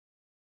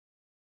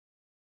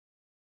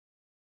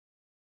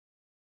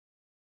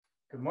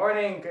Good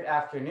morning, good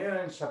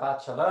afternoon,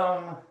 Shabbat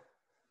Shalom.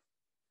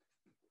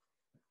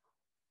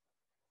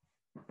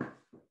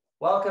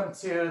 Welcome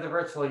to the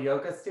virtual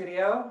yoga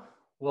studio.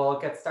 We'll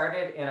get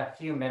started in a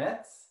few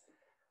minutes.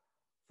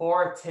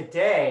 For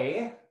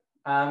today,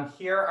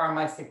 here are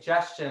my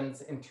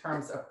suggestions in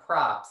terms of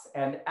props.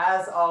 And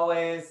as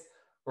always,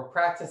 we're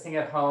practicing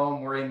at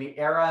home. We're in the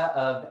era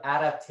of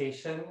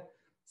adaptation.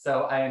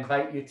 So I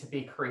invite you to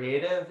be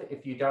creative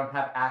if you don't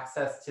have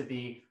access to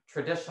the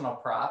traditional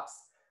props,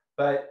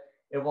 but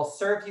it will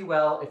serve you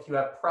well if you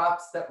have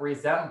props that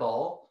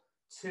resemble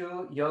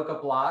two yoga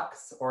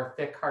blocks or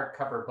thick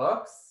hardcover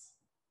books,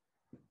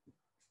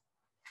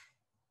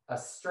 a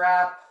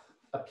strap,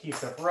 a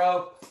piece of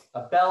rope,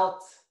 a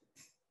belt,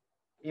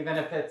 even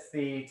if it's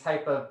the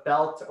type of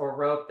belt or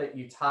rope that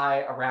you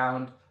tie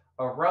around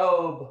a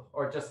robe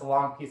or just a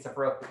long piece of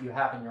rope that you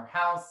have in your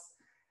house.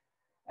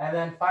 And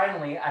then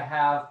finally, I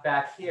have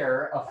back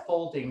here a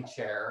folding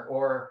chair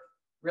or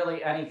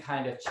really any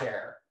kind of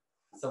chair.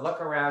 So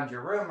look around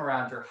your room,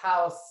 around your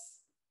house,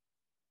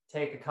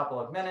 take a couple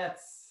of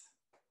minutes.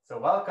 So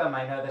welcome,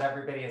 I know that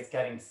everybody is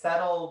getting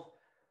settled.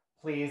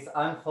 Please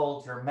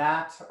unfold your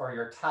mat or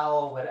your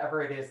towel,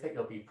 whatever it is that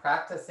you'll be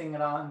practicing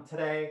it on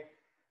today.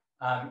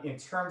 In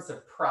terms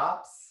of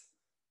props,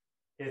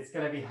 it's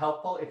going to be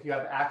helpful if you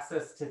have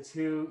access to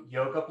two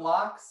yoga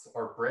blocks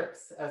or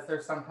bricks, as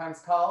they're sometimes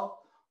called,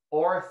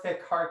 or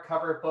thick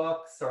hardcover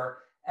books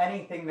or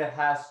anything that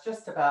has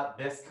just about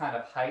this kind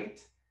of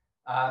height.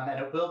 And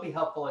it will be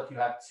helpful if you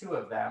have two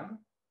of them.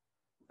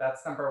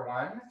 That's number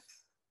one.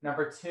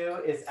 Number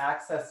two is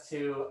access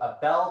to a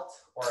belt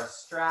or a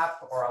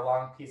strap or a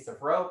long piece of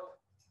rope.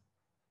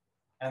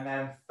 And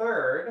then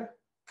third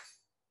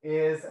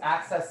is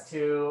access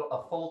to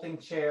a folding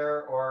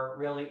chair or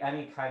really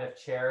any kind of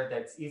chair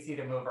that's easy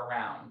to move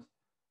around.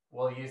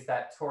 We'll use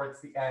that towards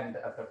the end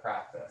of the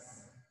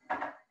practice.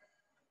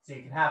 So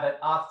you can have it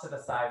off to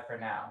the side for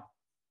now.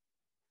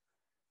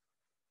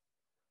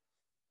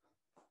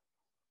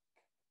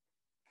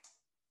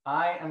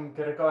 I am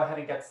going to go ahead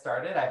and get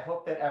started. I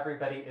hope that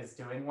everybody is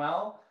doing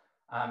well.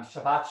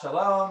 Shabbat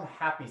Shalom,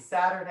 happy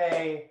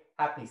Saturday,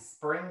 happy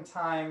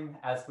springtime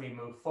as we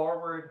move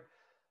forward.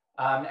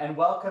 And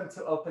welcome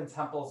to Open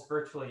Temple's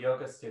virtual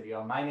yoga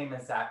studio. My name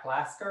is Zach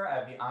Lasker. I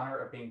have the honor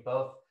of being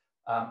both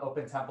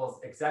Open Temple's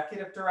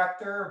executive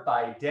director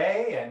by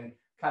day and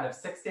kind of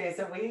 6 days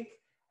a week.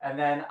 And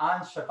then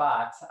on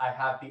Shabbat, I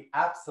have the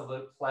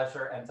absolute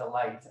pleasure and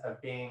delight of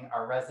being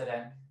our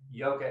resident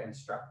yoga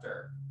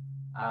instructor.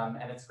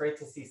 And it's great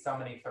to see so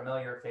many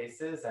familiar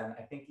faces and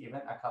I think even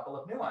a couple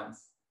of new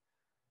ones.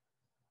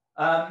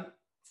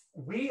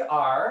 We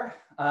are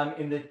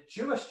in the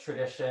Jewish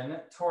tradition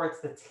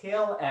towards the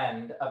tail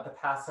end of the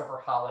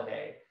Passover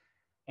holiday.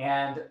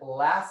 And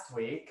last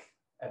week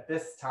at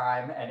this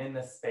time and in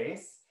this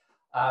space,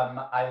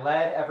 I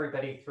led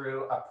everybody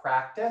through a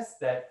practice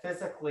that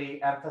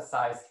physically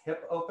emphasized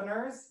hip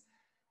openers,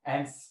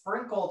 and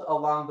sprinkled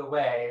along the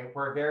way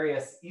were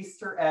various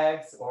Easter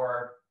eggs,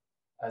 or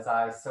as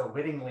I so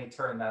wittingly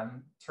term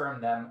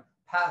them,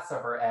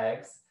 Passover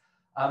eggs,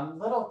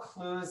 little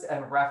clues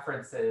and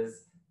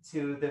references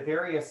to the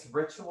various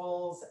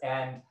rituals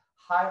and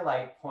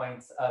highlight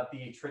points of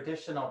the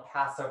traditional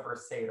Passover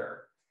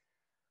Seder.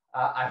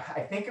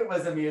 I think it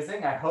was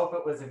amusing. I hope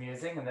it was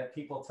amusing and that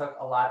people took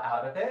a lot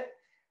out of it.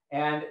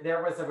 And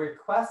there was a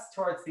request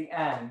towards the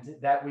end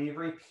that we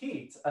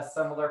repeat a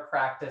similar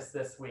practice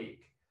this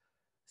week.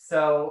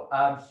 So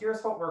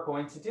here's what we're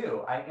going to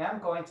do. I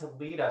am going to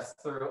lead us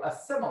through a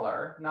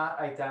similar, not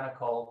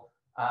identical,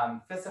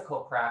 physical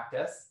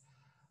practice.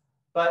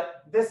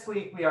 But this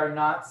week we are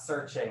not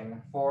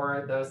searching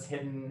for those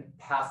hidden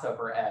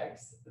Passover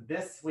eggs.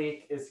 This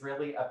week is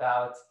really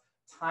about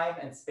time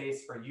and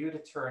space for you to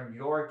turn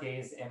your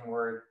gaze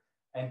inward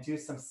and do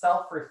some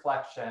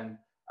self-reflection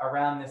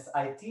around this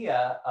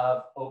idea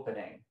of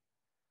opening.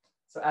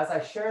 So as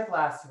I shared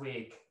last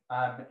week,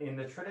 in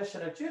the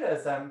tradition of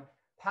Judaism,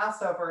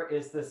 Passover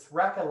is this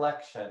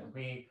recollection.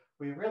 We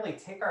really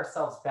take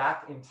ourselves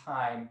back in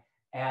time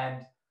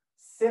and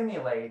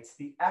simulate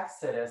the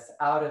exodus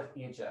out of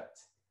Egypt.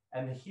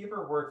 And the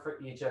Hebrew word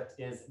for Egypt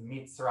is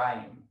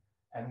Mitzrayim.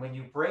 And when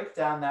you break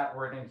down that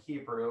word in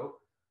Hebrew,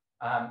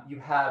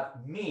 you have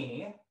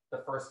mi,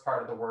 the first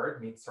part of the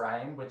word,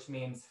 Mitzrayim, which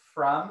means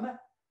from,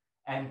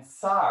 and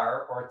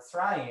tsar, or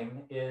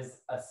Tzrayim,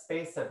 is a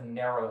space of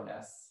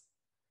narrowness.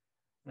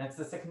 And it's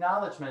this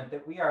acknowledgement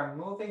that we are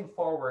moving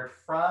forward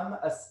from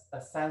a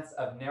sense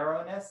of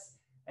narrowness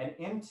and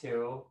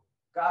into,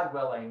 God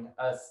willing,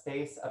 a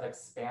space of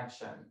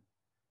expansion,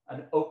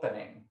 an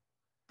opening.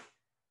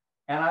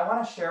 And I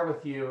want to share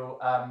with you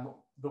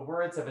the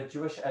words of a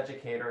Jewish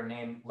educator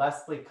named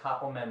Leslie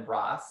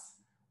Koppelman-Ross,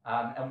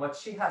 and what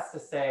she has to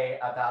say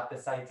about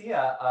this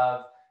idea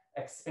of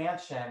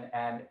expansion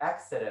and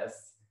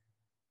exodus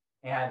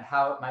and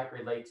how it might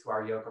relate to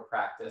our yoga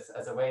practice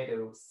as a way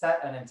to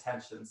set an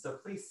intention. So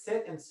please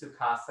sit in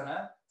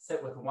Sukhasana,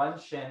 sit with one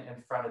shin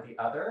in front of the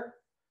other.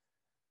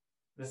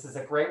 This is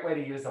a great way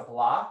to use a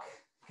block.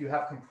 If you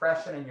have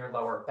compression in your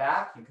lower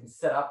back, you can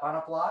sit up on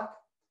a block.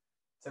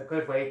 It's a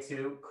good way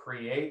to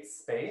create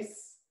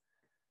space.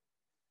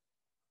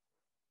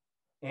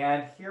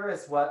 And here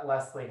is what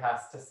Leslie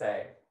has to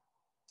say.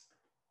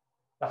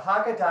 The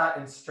Haggadah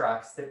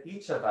instructs that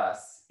each of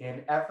us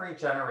in every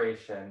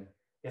generation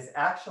is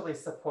actually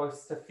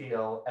supposed to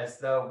feel as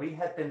though we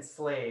had been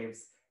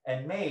slaves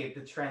and made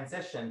the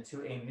transition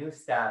to a new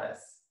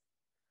status.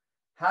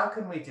 How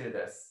can we do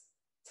this?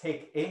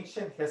 Take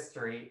ancient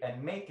history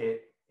and make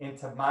it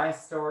into my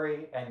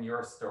story and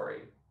your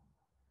story.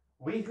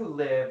 We who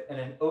live in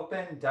an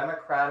open,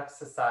 democratic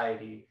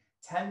society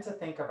tend to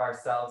think of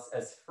ourselves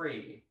as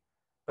free,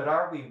 but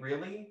are we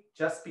really,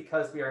 just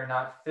because we are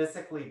not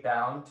physically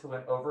bound to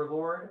an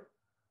overlord?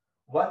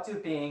 What do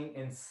being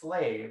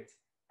enslaved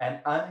and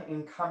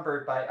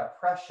unencumbered by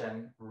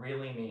oppression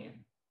really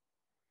mean?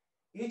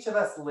 Each of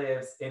us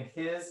lives in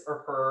his or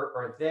her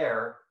or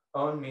their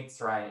own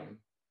Mitzrayim,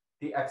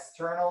 the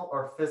external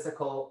or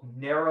physical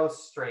narrow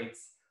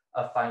straits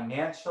of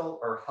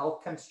financial or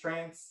health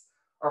constraints,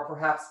 or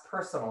perhaps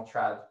personal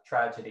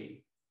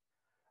tragedy.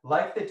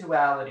 Like the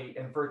duality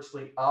in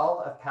virtually all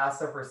of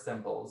Passover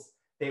symbols,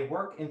 they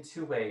work in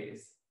two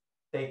ways.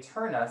 They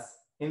turn us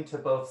into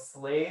both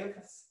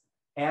slaves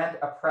and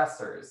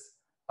oppressors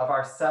of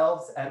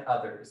ourselves and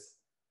others.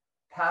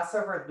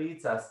 Passover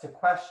leads us to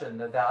question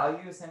the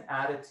values and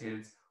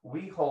attitudes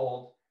we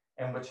hold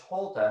and which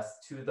hold us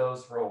to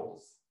those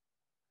roles.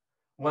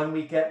 When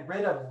we get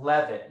rid of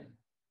leaven,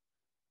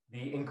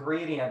 the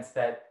ingredients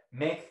that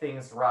make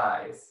things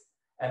rise,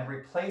 and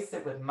replace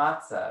it with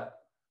matzah,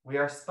 we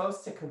are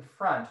supposed to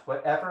confront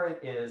whatever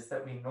it is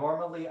that we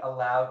normally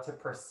allow to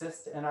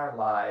persist in our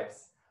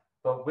lives,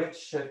 but which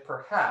should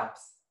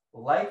perhaps,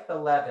 like the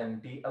leaven,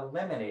 be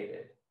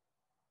eliminated,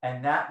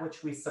 and that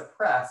which we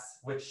suppress,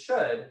 which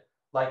should,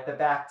 like the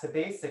back to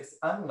basics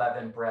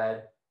unleavened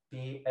bread,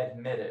 be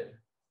admitted.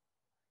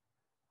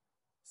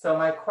 So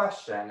my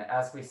question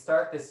as we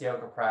start this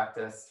yoga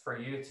practice for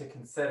you to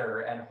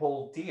consider and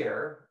hold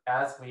dear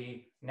as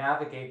we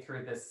navigate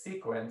through this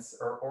sequence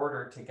or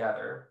order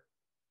together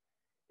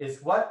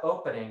is, what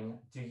opening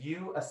do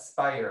you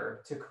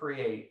aspire to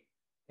create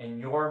in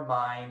your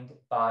mind,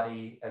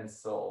 body, and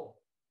soul?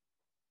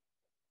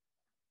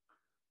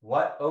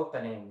 What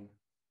opening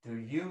do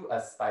you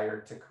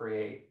aspire to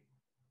create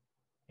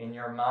in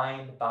your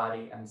mind,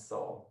 body, and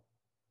soul?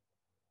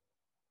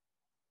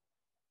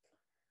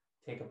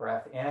 Take a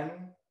breath in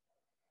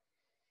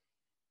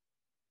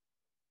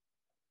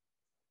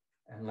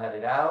and let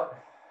it out.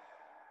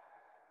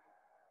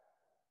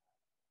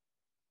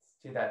 Let's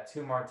do that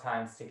 2 more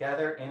times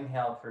together.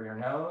 Inhale through your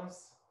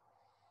nose.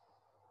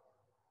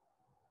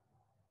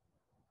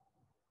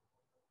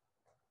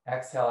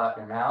 Exhale out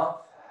your mouth.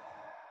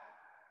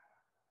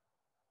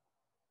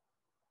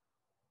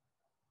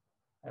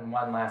 And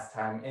one last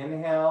time,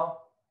 inhale.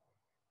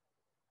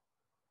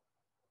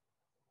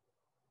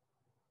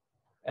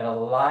 And a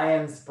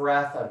lion's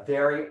breath, a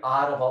very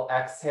audible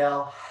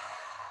exhale.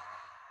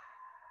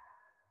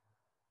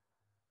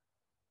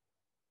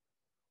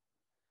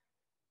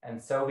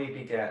 And so we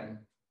begin.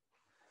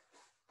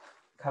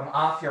 Come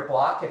off your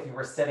block if you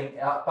were sitting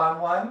up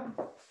on one.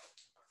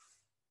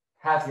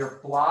 Have your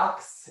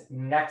blocks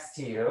next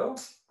to you,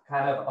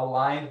 kind of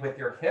aligned with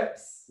your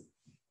hips.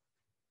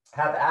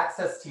 Have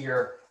access to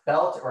your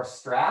belt or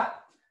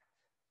strap.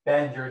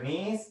 Bend your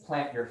knees,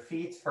 plant your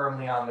feet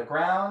firmly on the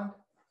ground,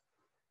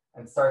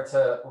 and start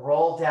to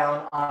roll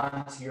down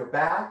onto your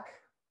back.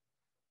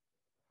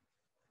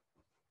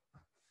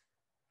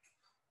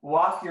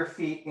 Walk your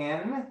feet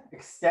in,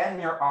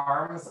 extend your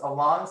arms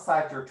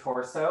alongside your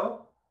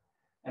torso,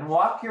 and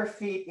walk your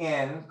feet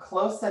in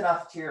close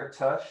enough to your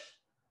tush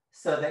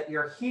so that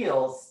your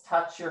heels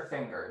touch your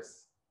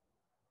fingers.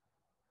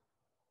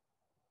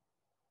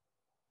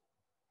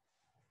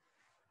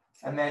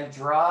 And then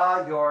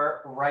draw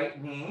your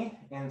right knee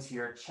into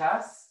your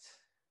chest.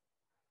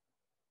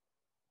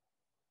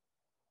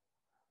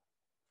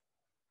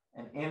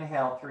 And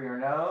inhale through your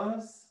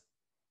nose.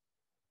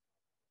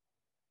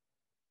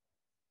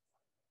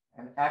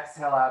 And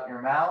exhale out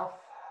your mouth.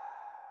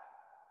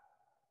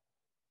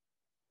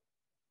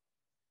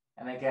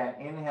 And again,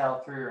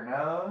 inhale through your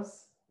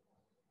nose.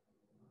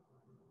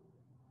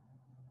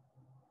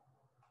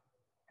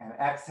 And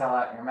exhale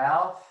out your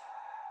mouth.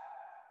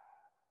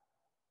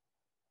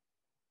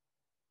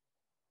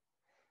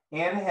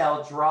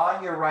 Inhale,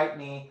 drawing your right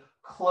knee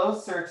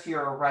closer to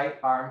your right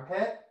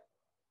armpit.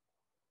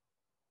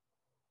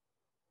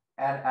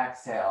 And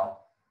exhale.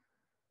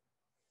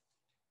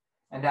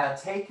 And now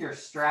take your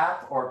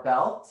strap or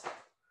belt,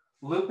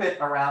 loop it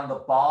around the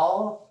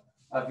ball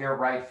of your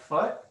right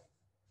foot.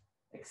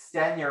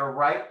 Extend your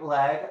right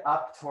leg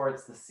up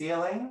towards the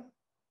ceiling.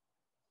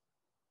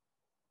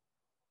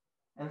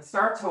 And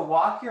start to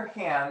walk your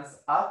hands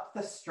up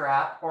the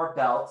strap or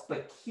belt,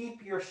 but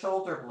keep your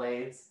shoulder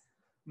blades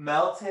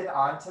melted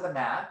onto the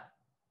mat.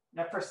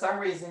 And if for some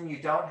reason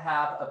you don't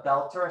have a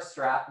belt or a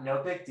strap,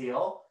 no big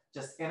deal.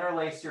 Just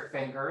interlace your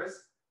fingers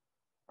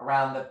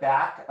around the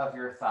back of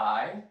your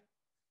thigh.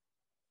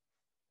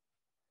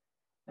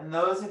 And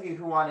those of you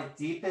who want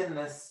to deepen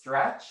this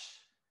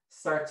stretch,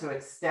 start to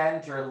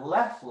extend your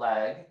left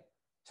leg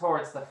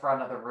towards the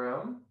front of the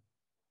room.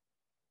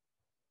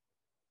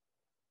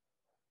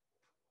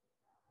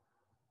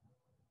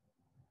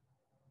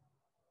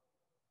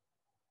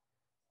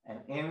 And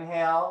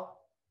inhale.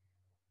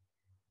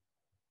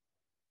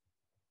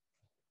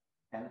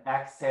 And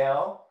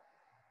exhale.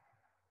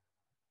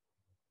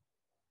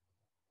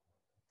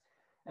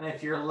 And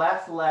if your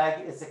left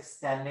leg is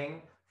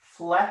extending,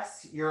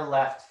 flex your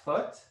left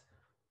foot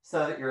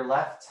so that your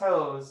left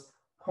toes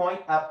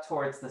point up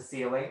towards the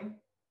ceiling.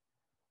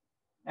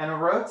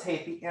 And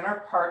rotate the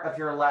inner part of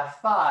your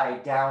left thigh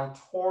down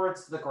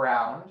towards the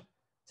ground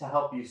to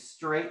help you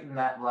straighten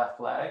that left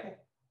leg.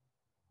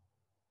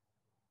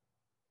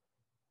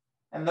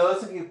 And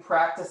those of you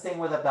practicing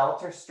with a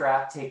belt or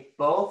strap, take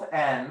both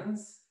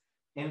ends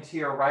into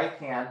your right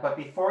hand. But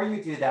before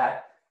you do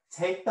that,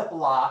 take the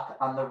block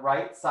on the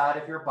right side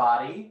of your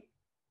body,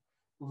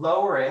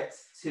 lower it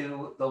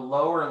to the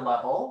lower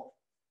level,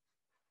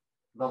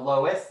 the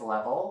lowest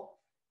level,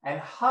 and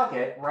hug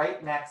it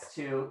right next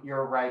to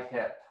your right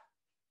hip.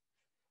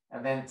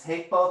 And then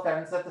take both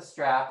ends of the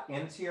strap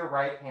into your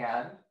right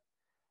hand,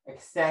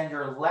 extend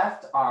your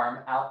left arm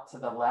out to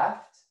the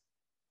left,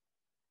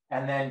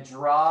 and then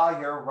draw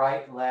your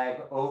right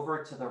leg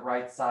over to the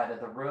right side of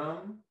the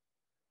room.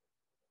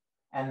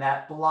 And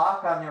that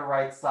block on your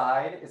right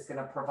side is going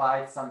to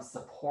provide some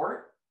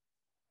support.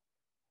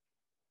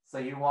 So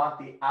you want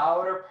the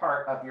outer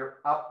part of your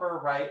upper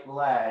right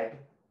leg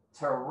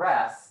to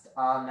rest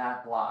on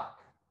that block.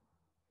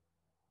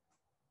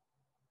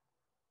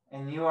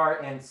 And you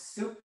are in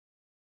Supta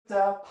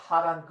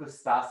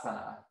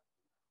Padangustasana,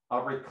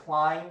 a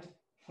reclined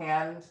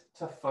hand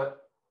to foot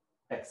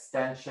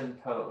extension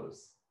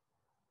pose.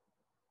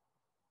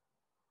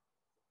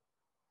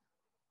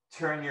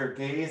 Turn your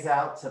gaze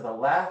out to the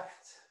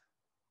left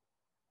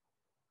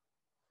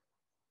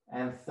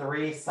and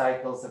 3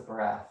 cycles of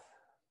breath.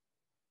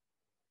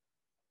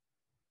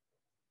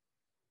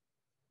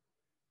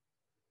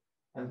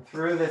 And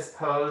through this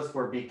pose,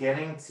 we're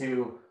beginning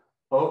to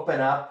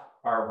open up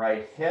our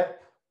right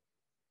hip,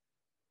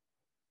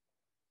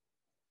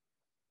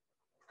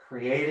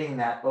 creating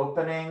that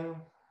opening.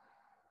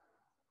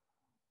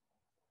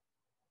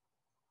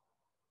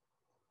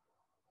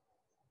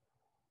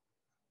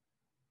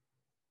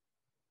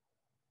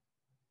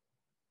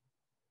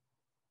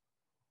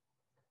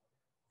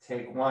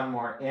 Take one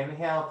more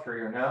inhale through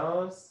your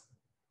nose.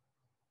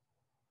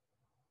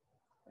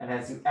 And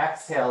as you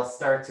exhale,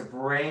 start to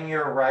bring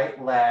your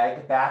right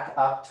leg back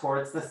up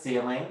towards the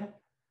ceiling.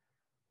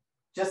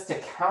 Just to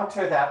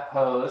counter that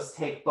pose,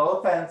 take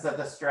both ends of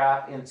the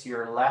strap into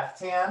your left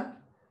hand,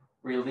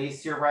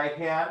 release your right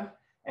hand,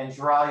 and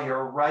draw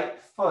your right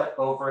foot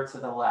over to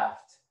the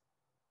left.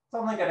 It's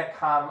only going to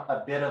come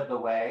a bit of the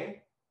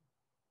way.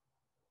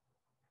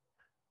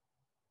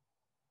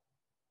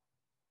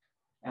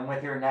 And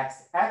with your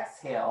next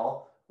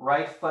exhale,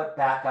 right foot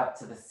back up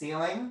to the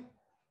ceiling,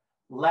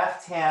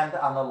 left hand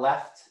on the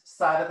left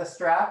side of the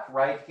strap,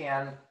 right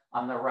hand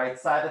on the right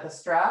side of the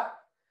strap.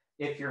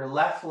 If your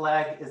left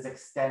leg is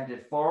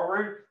extended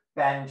forward,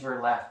 bend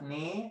your left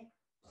knee,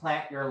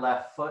 plant your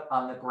left foot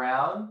on the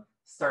ground,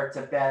 start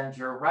to bend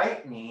your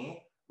right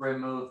knee,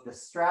 remove the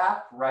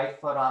strap, right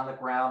foot on the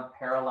ground,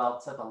 parallel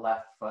to the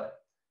left foot.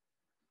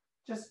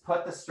 Just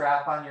put the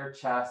strap on your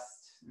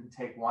chest and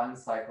take 1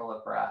 cycle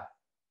of breath.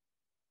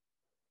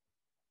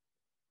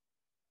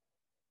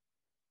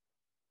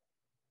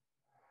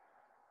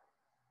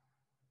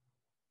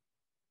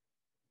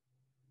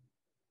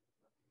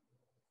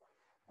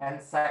 And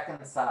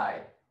second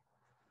side.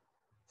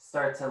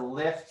 Start to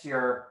lift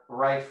your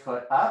right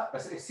foot up,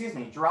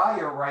 draw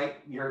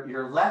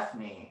your left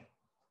knee,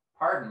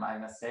 pardon my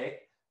mistake,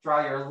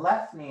 draw your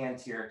left knee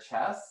into your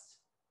chest.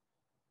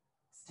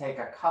 Let's take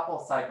a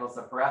couple cycles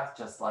of breath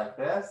just like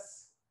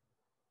this.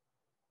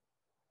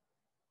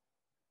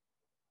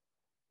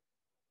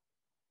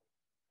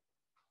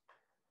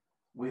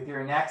 With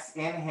your next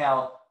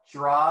inhale,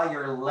 draw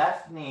your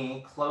left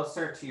knee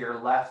closer to your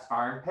left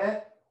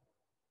armpit.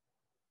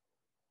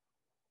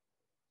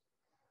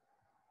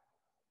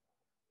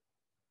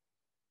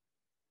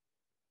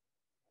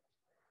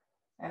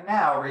 And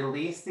now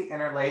release the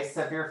interlace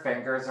of your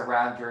fingers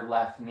around your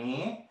left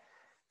knee.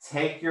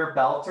 Take your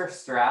belt or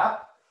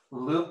strap,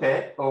 loop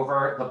it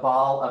over the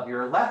ball of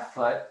your left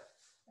foot,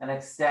 and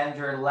extend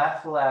your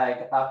left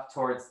leg up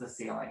towards the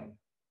ceiling.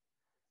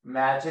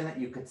 Imagine that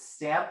you could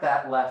stamp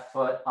that left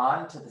foot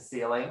onto the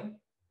ceiling.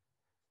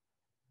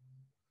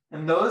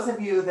 And those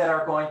of you that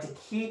are going to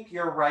keep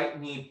your right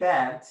knee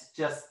bent,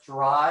 just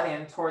draw it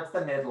in towards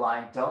the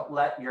midline. Don't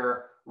let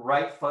your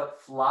right foot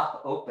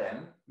flop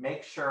open.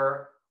 Make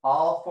sure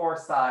all 4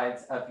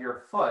 sides of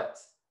your foot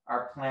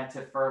are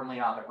planted firmly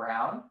on the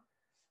ground.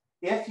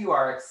 If you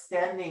are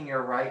extending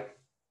your right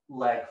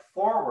leg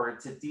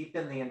forward to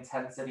deepen the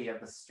intensity of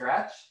the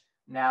stretch,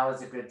 now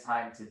is a good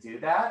time to do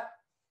that.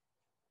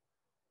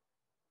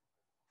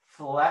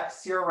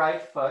 Flex your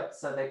right foot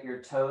so that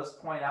your toes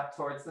point up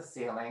towards the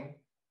ceiling.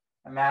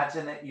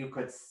 Imagine that you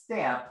could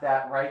stamp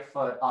that right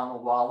foot on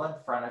the wall in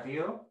front of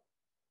you.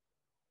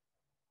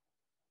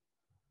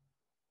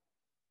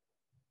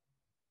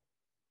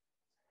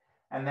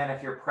 And then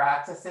if you're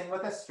practicing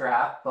with a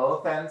strap,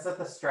 both ends of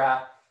the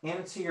strap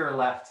into your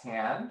left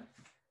hand.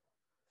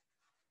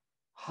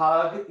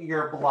 Hug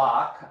your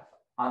block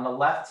on the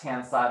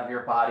left-hand side of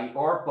your body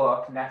or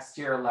book next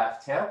to your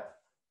left hip.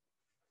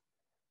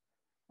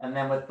 And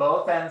then with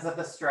both ends of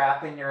the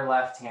strap in your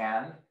left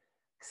hand,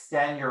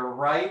 extend your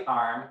right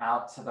arm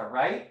out to the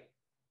right.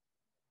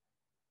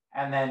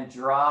 And then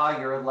draw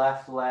your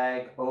left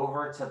leg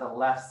over to the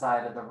left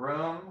side of the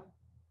room.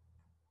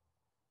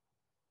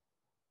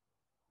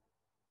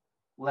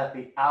 Let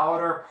the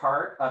outer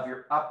part of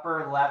your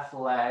upper left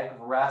leg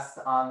rest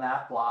on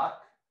that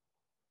block.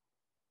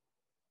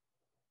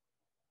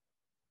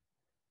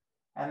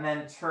 And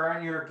then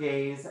turn your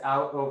gaze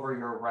out over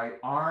your right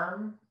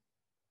arm.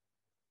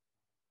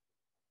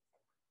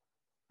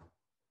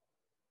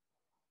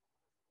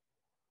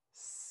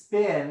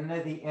 Spin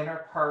the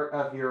inner part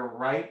of your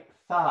right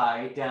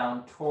thigh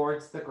down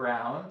towards the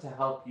ground to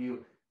help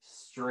you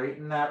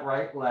straighten that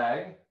right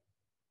leg.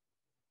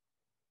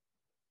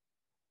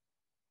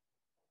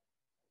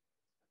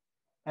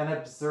 And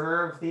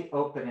observe the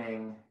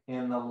opening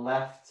in the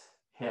left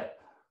hip.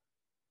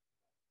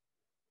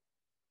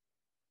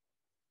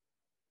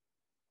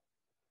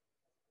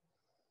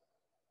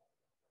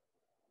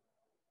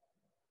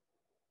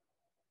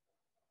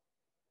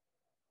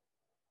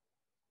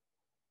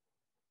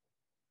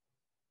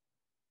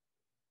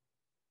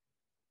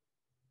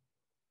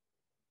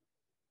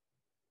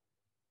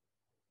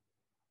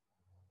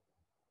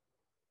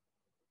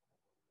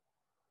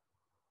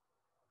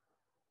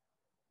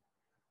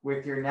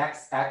 With your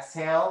next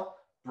exhale,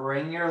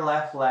 bring your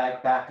left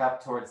leg back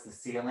up towards the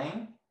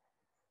ceiling.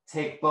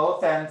 Take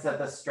both ends of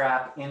the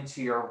strap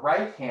into your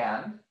right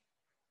hand.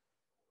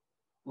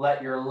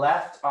 Let your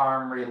left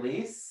arm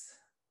release.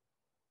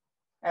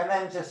 And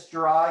then just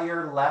draw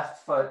your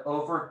left foot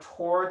over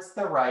towards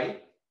the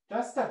right,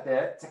 just a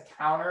bit to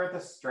counter the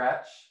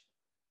stretch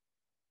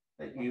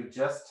that you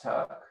just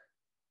took.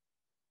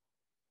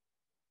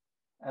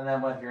 And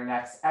then with your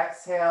next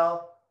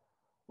exhale,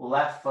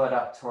 left foot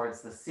up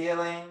towards the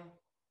ceiling,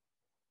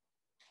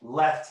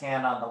 left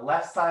hand on the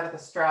left side of the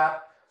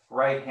strap,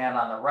 right hand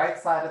on the right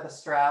side of the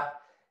strap.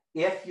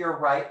 If your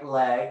right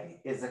leg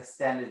is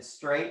extended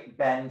straight,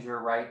 bend your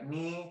right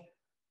knee,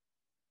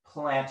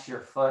 plant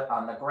your foot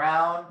on the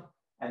ground,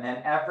 and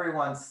then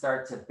everyone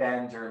start to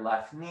bend your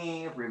left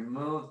knee,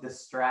 remove the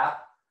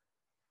strap.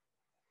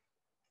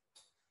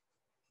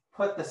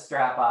 Put the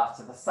strap off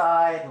to the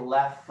side,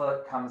 left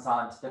foot comes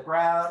onto the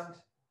ground.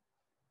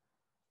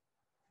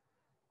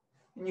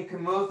 And you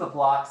can move the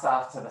blocks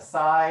off to the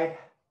side.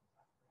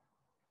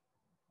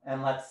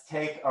 And let's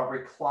take a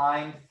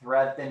reclined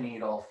thread the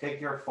needle,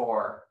 figure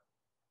 4.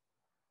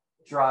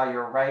 Draw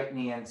your right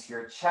knee into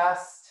your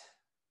chest.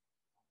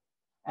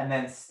 And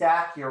then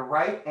stack your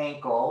right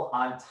ankle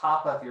on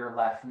top of your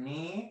left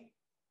knee.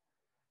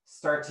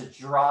 Start to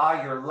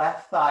draw your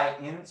left thigh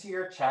into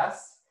your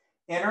chest.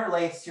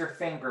 Interlace your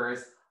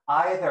fingers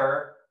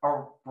either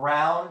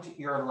around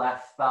your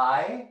left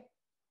thigh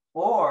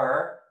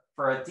or,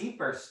 for a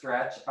deeper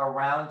stretch,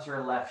 around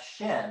your left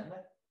shin.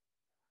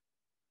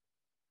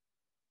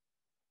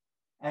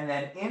 And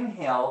then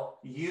inhale,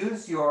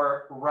 use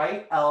your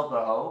right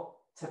elbow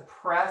to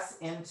press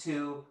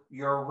into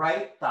your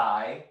right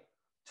thigh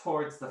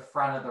towards the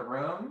front of the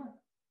room,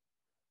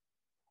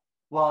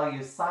 while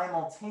you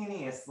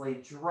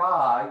simultaneously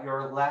draw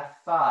your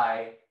left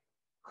thigh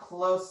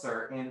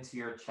closer into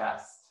your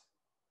chest.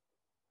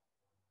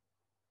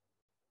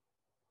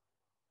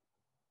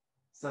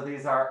 So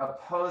these are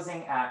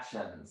opposing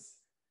actions.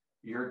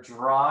 You're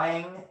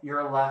drawing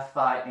your left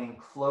thigh in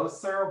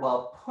closer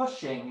while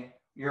pushing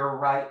your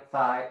right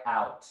thigh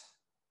out.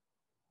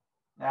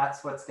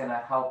 That's what's going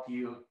to help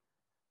you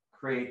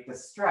create the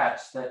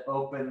stretch that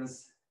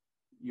opens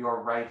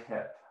your right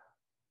hip.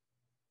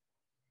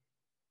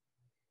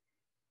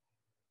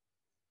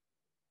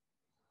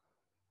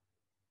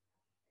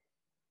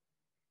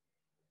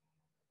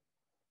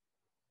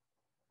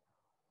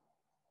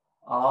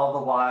 All the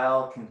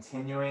while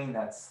continuing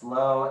that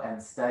slow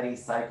and steady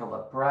cycle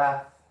of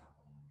breath.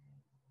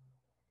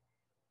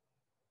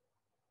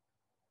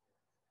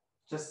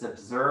 Just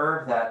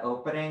observe that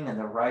opening in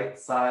the right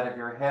side of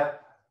your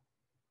hip.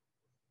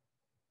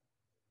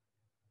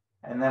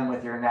 And then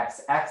with your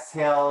next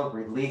exhale,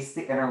 release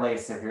the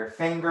interlace of your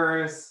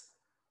fingers.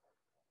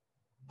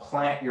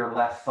 Plant your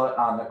left foot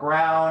on the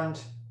ground.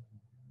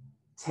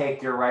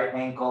 Take your right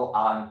ankle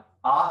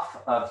off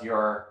of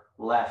your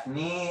left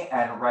knee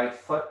and right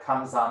foot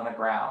comes on the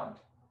ground.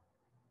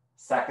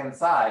 Second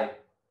side,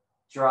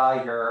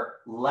 draw your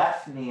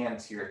left knee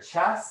into your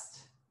chest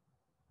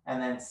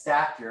and then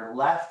stack your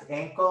left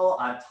ankle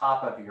on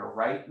top of your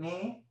right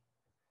knee.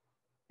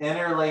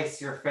 Interlace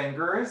your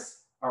fingers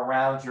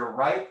around your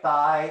right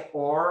thigh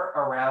or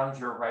around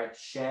your right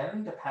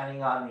shin,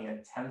 depending on the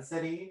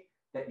intensity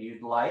that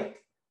you'd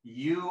like.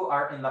 You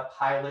are in the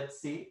pilot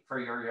seat for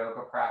your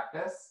yoga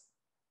practice.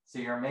 So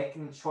you're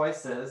making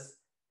choices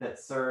that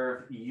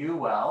serve you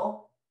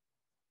well.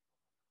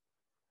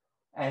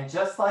 And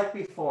just like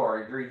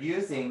before, you're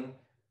using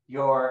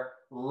your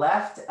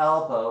left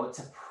elbow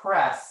to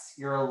press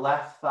your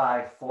left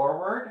thigh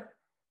forward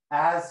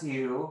as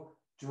you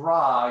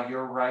draw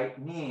your right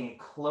knee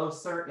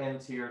closer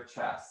into your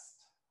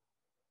chest.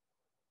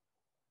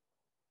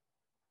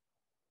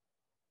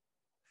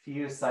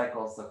 Few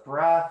cycles of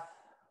breath.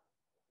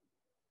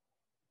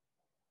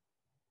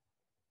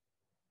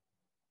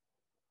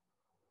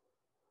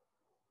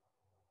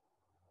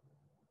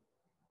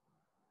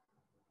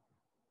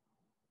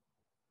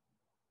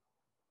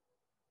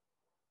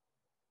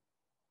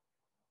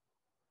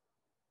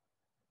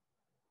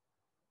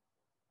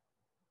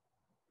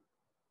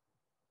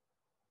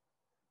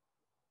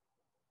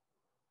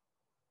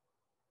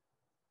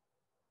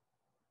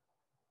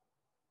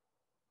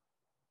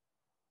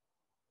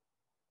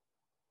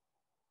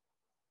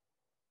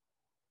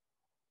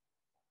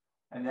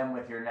 And then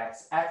with your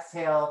next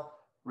exhale,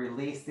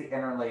 release the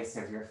interlace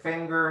of your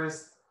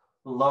fingers,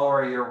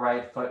 lower your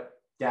right foot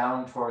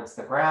down towards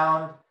the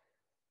ground,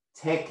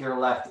 take your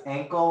left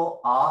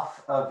ankle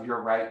off of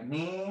your right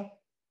knee,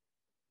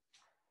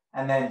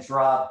 and then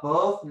draw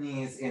both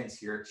knees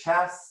into your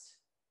chest,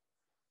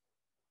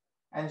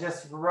 and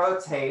just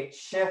rotate,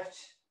 shift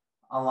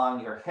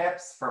along your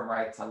hips from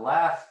right to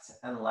left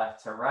and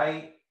left to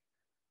right,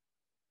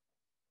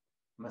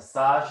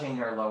 massaging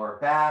your lower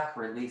back,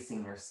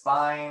 releasing your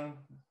spine.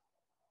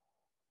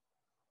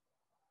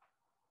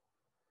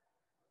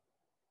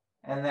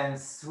 And then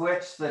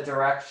switch the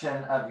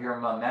direction of your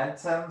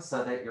momentum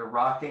so that you're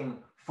rocking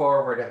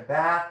forward and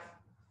back,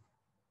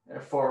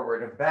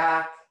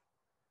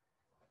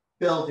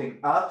 building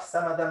up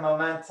some of the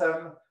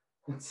momentum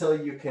until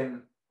you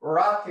can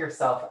rock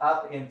yourself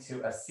up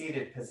into a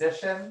seated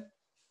position.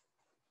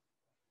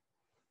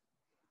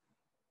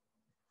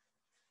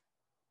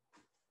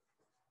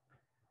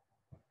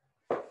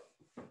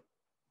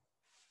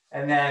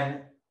 And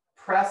then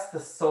press the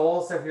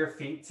soles of your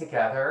feet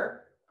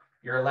together.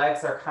 Your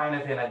legs are kind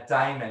of in a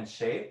diamond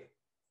shape.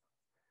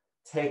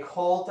 Take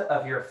hold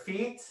of your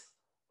feet,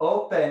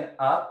 open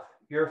up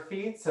your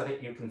feet so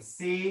that you can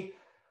see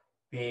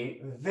the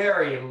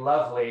very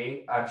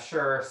lovely, I'm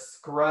sure,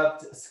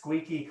 scrubbed,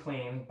 squeaky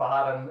clean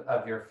bottom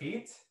of your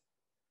feet.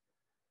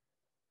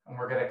 And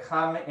we're going to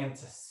come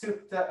into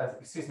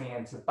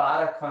into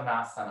Baddha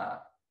Konasana.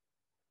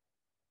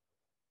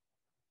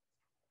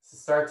 So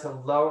start to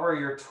lower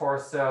your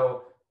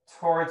torso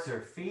towards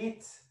your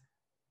feet.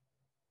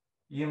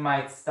 You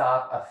might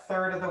stop a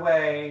third of the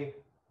way,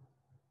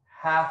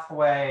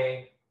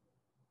 halfway,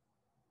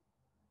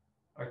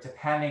 or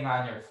depending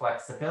on your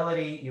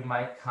flexibility, you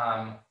might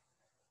come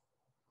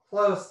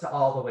close to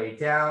all the way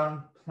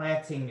down,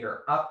 planting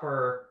your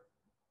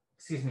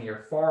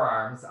your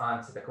forearms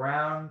onto the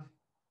ground.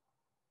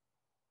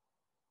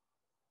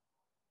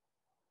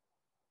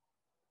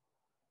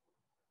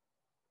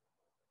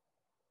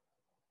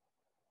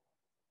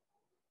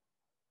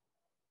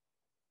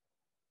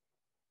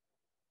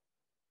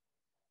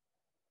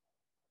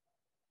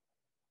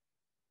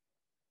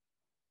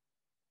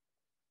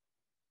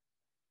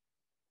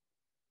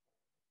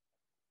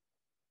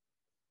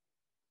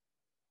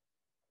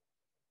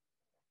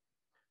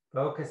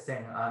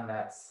 Focusing on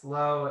that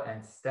slow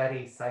and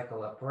steady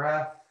cycle of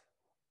breath.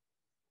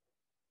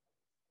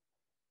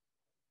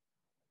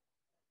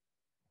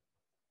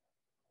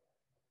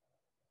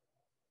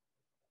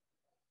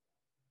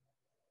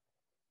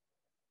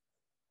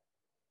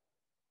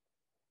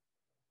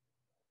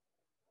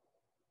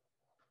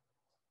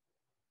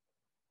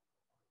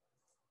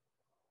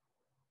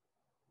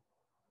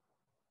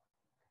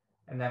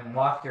 And then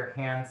walk your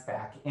hands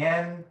back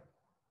in.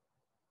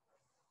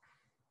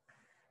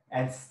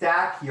 And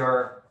stack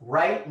your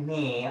right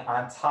knee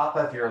on top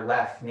of your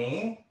left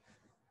knee.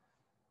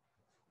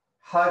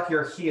 Hug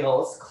your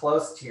heels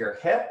close to your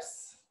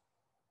hips.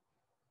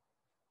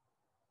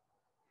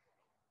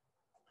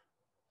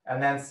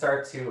 And then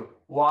start to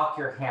walk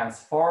your hands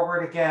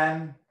forward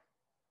again.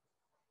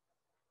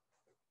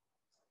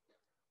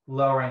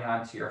 Lowering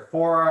onto your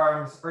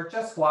forearms or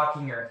just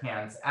walking your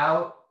hands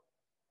out.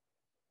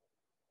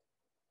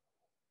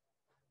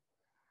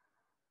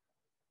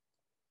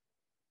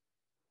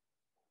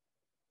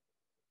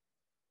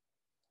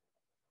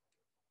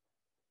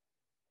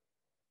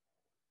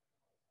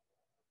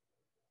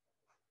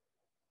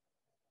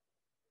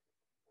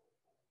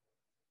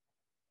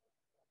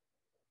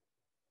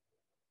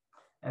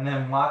 And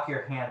then walk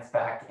your hands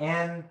back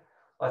in.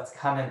 Let's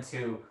come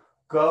into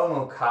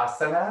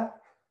Gomukhasana.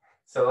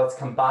 So let's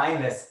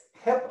combine this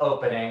hip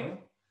opening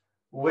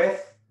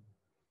with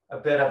a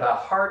bit of a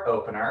heart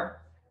opener.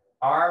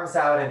 Arms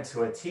out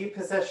into a T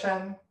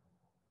position.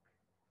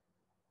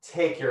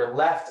 Take your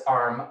left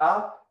arm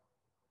up.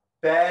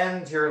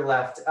 Bend your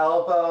left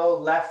elbow.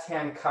 Left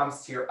hand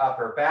comes to your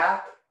upper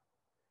back.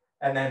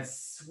 And then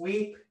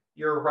sweep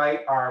your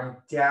right arm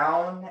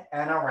down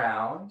and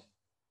around.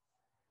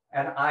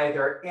 And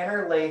either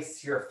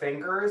interlace your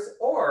fingers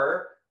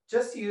or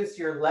just use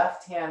your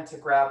left hand to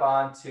grab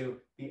onto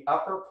the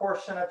upper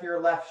portion of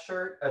your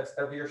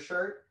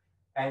shirt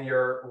and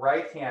your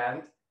right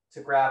hand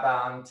to grab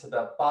onto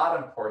the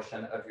bottom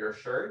portion of your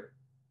shirt.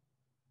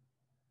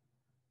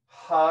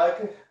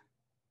 Hug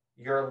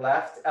your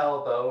left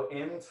elbow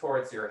in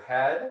towards your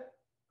head.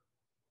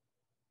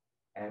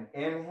 And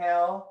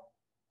inhale.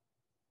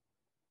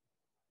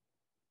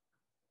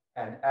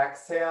 And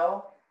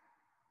exhale.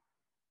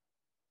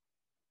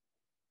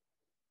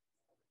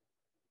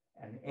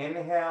 And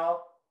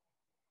inhale.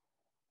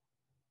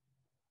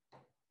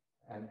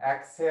 And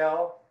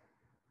exhale.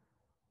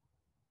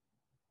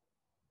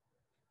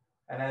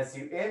 And as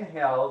you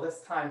inhale,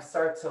 this time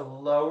start to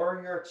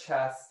lower your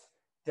chest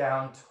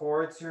down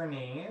towards your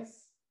knees.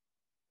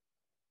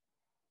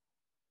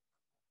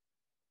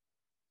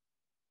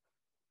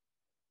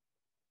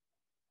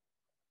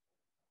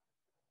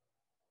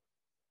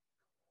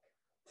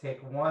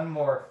 Take one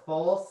more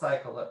full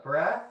cycle of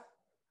breath.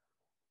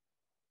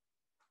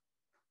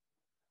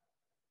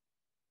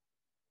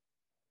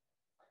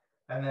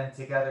 And then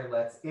together,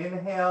 let's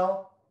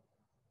inhale.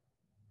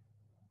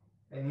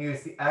 And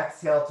use the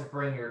exhale to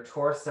bring your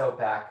torso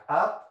back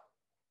up.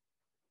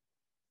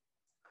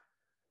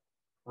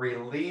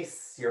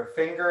 Release your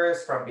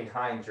fingers from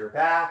behind your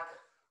back.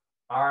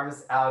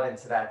 Arms out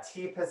into that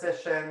T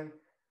position.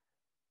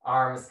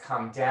 Arms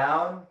come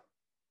down.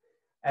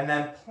 And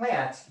then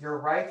plant your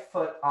right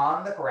foot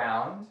on the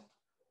ground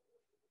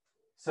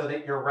so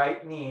that your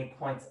right knee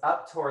points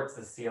up towards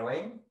the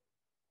ceiling.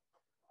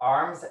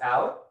 Arms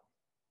out.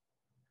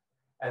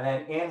 And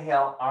then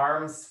inhale,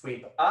 arms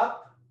sweep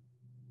up.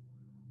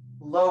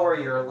 Lower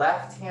your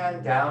left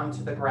hand down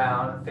to the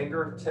ground.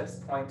 Fingertips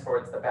point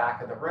towards the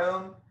back of the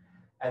room.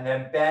 And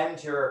then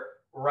bend your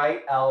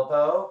right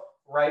elbow.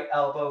 Right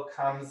elbow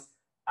comes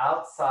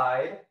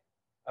outside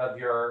of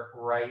your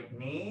right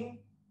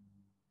knee.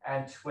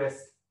 And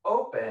twist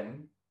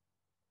open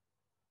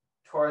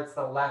towards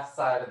the left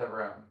side of the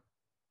room.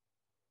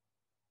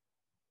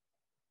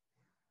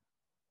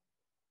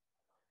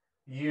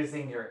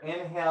 Using your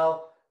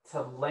inhale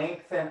to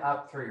lengthen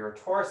up through your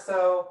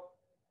torso,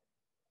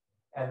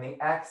 and the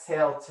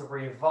exhale to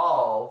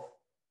revolve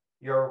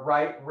your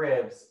right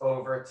ribs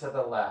over to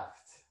the left.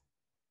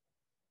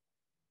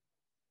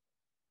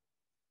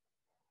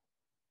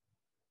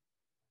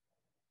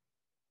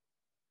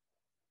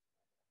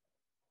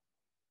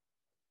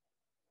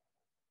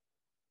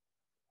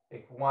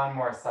 Take one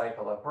more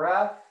cycle of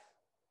breath.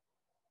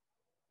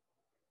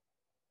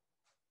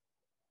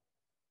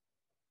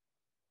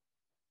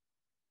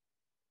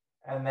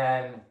 And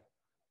then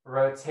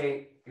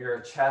rotate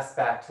your chest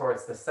back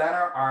towards the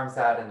center, arms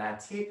out in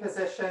that T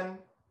position,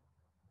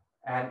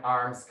 and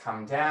arms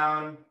come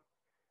down.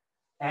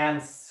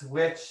 And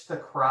switch the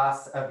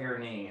cross of your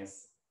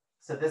knees.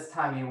 So this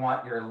time you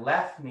want your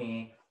left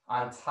knee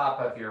on top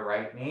of your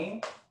right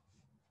knee.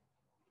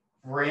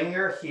 Bring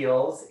your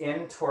heels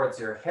in towards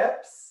your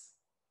hips.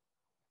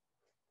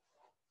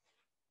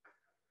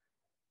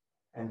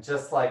 And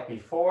just like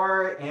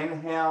before,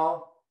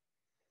 inhale.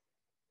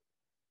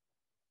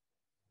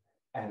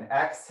 And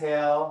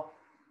exhale.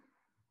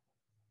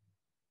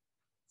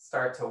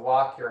 Start to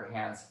walk your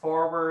hands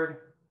forward,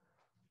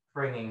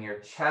 bringing your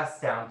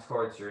chest down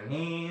towards your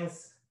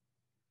knees.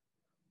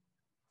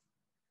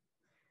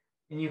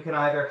 And you can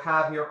either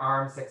have your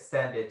arms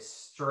extended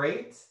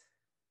straight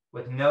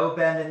with no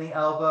bend in the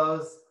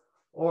elbows,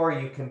 or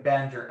you can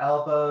bend your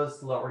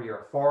elbows, lower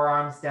your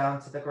forearms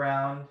down to the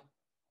ground.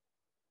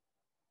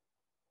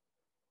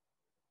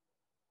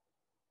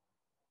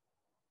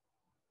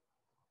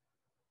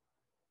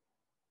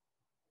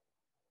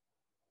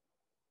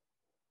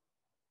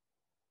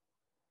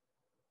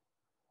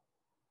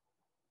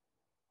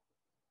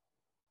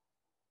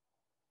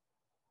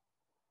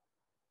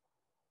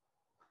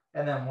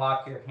 And then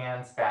walk your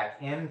hands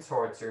back in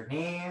towards your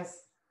knees.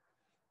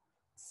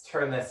 Let's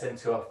turn this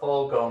into a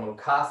full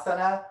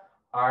Gomukhasana.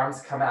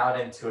 Arms come out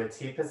into a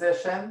T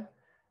position.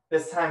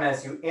 This time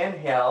as you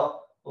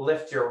inhale,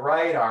 lift your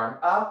right arm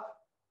up,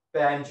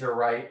 bend your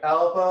right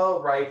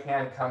elbow, right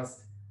hand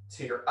comes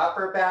to your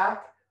upper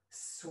back,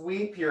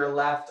 sweep your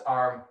left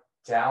arm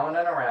down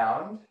and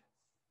around,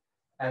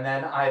 and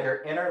then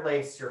either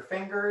interlace your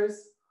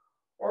fingers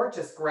or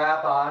just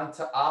grab on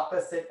to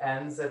opposite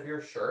ends of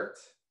your shirt.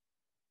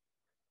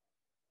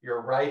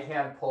 Your right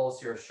hand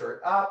pulls your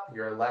shirt up,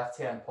 your left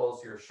hand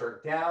pulls your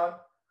shirt down.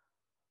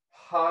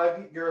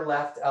 Hug your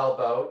left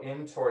elbow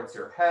in towards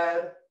your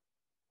head.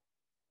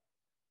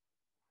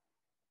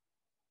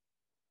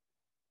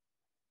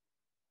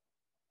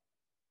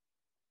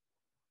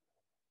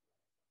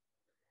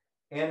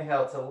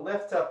 Inhale to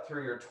lift up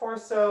through your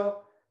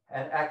torso,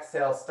 and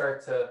exhale,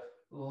 start to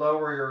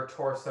lower your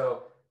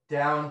torso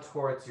down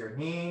towards your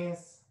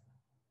knees.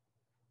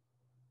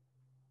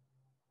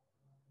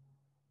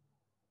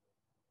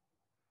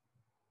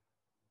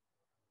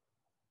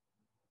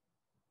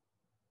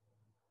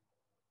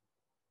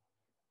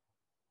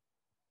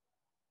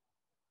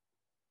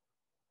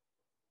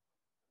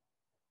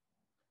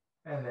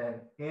 And then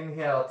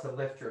inhale to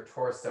lift your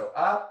torso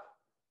up.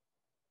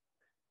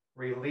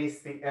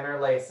 Release the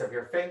interlace of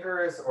your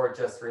fingers, or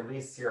just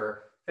release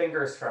your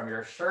fingers from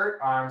your shirt.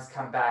 Arms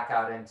come back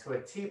out into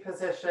a T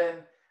position,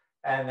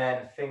 and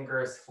then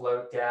fingers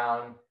float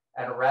down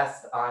and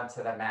rest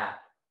onto the mat.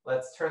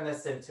 Let's turn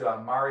this into a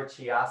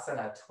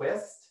Marichyasana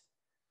twist.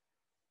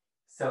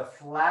 So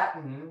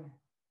flatten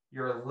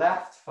your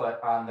left foot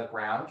on the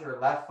ground. Your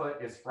left foot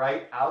is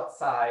right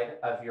outside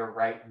of your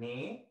right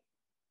knee.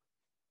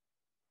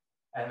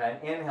 And then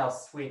inhale,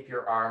 sweep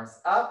your arms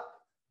up.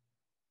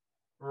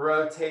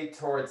 Rotate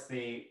towards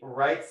the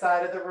right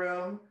side of the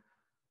room.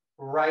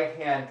 Right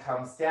hand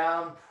comes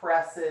down,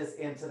 presses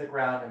into the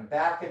ground in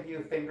back of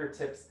you.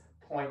 Fingertips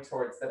point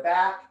towards the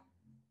back.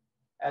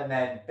 And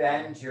then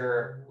bend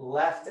your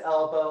left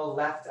elbow.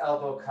 Left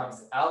elbow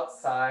comes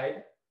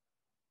outside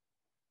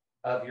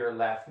of your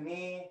left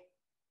knee.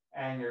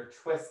 And you're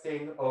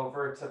twisting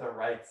over to the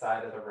right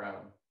side of the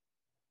room.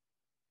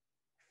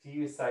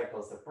 Few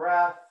cycles of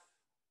breath.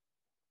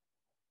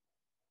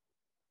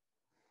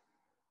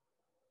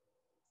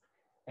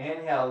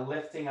 Inhale,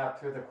 lifting up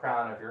through the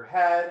crown of your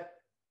head.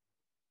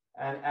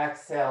 And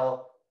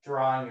exhale,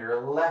 drawing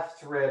your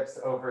left ribs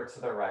over to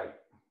the right.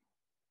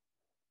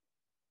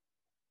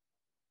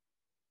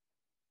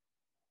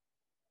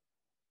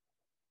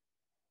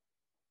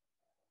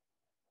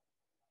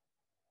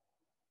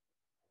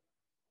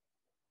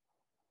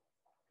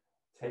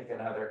 Take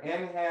another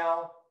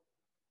inhale.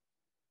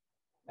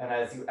 And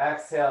as you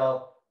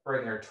exhale,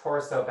 bring your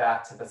torso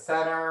back to the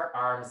center,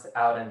 arms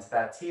out into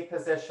that T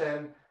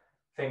position,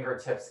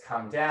 fingertips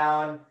come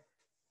down,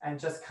 and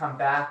just come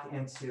back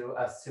into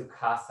a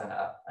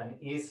Sukhasana, an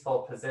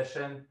easeful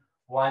position,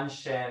 one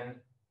shin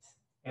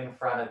in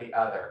front of the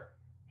other.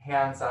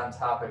 Hands on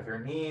top of your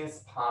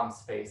knees,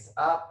 palms face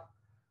up.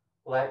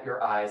 Let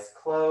your eyes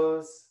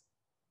close.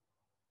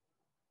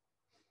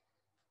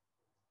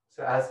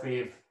 So as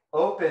we've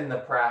opened the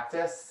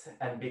practice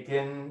and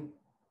begin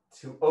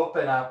to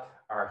open up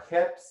our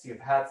hips,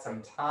 you've had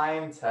some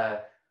time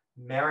to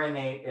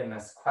marinate in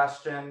this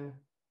question.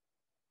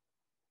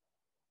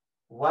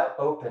 What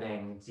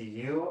opening do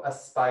you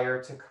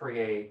aspire to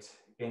create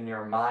in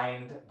your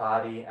mind,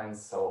 body, and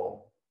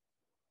soul?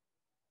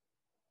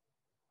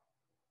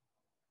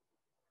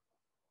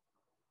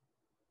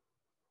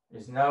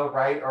 There's no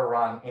right or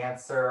wrong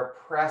answer.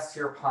 Press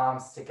your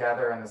palms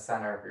together in the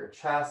center of your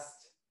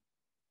chest.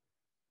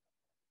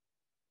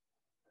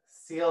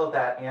 Seal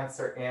that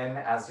answer in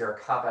as your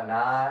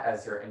kavanah,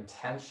 as your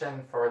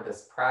intention for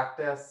this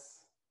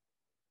practice.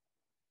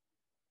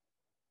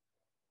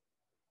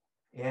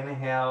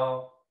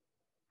 Inhale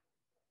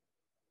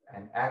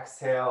and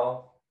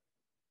exhale.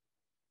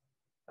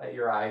 Let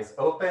your eyes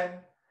open,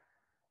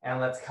 and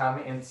let's come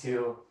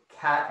into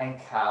cat and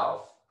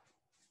cow.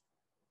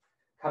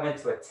 Come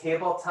into a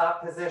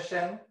tabletop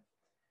position.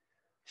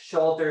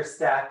 Shoulders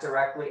stacked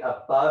directly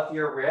above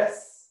your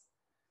wrists.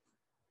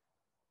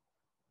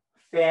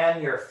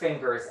 Fan your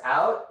fingers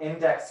out.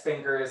 Index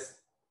fingers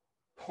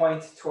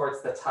point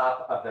towards the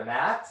top of the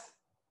mat.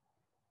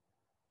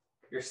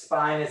 Your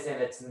spine is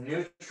in its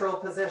neutral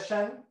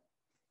position.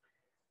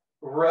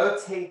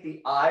 Rotate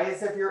the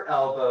eyes of your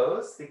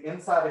elbows, the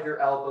inside of your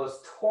elbows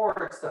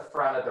towards the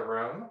front of the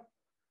room.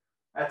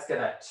 That's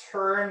gonna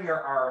turn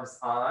your arms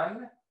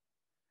on.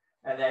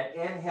 And then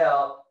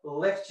inhale,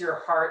 lift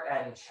your heart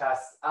and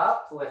chest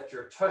up, lift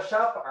your tush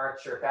up,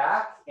 arch your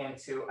back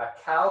into a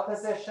cow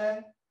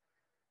position.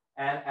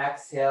 And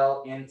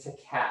exhale into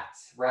cat.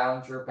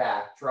 Round your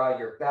back, draw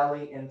your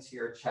belly into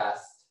your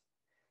chest.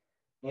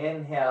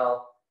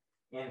 Inhale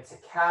into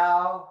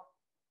cow.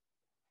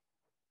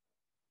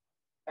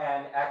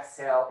 And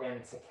exhale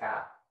into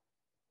cat.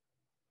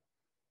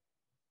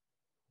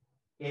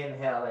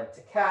 Inhale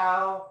into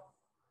cow.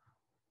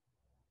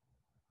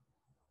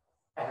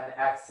 And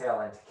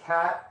exhale into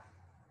cat.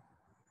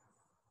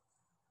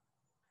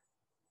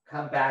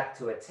 Come back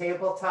to a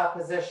tabletop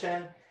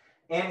position.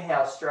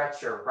 Inhale,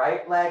 stretch your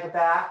right leg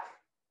back.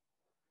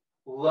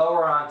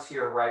 Lower onto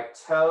your right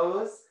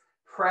toes.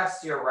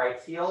 Press your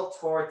right heel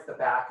towards the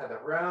back of the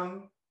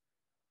room.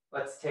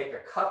 Let's take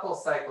a couple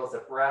cycles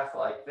of breath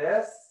like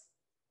this.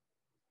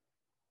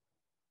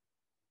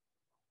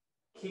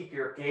 Keep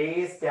your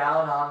gaze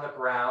down on the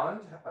ground,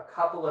 a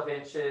couple of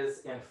inches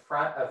in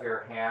front of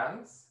your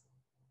hands.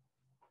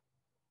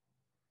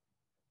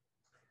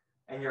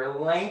 And you're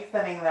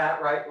lengthening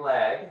that right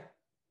leg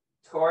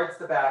towards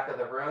the back of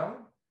the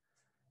room.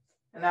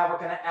 And now we're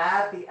going to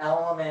add the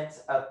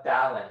element of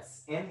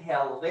balance.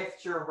 Inhale,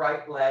 lift your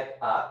right leg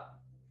up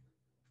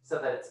so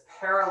that it's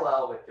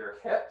parallel with your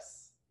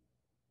hips.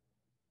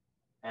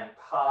 And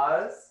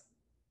pause.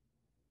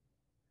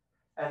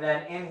 And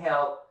then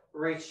inhale,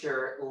 reach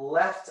your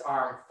left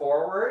arm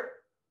forward,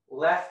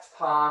 left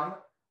palm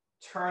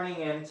turning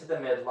into the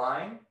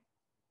midline.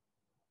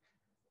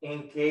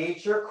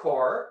 Engage your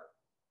core.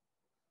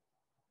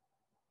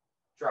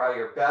 Draw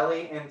your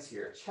belly into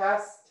your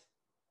chest.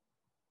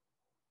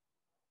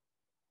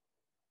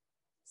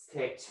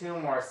 Take 2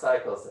 more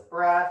cycles of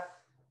breath.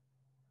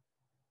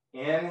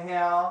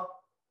 Inhale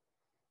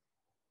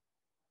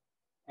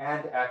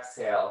and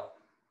exhale.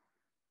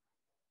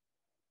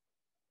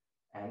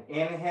 And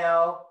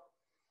inhale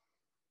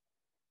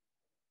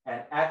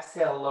and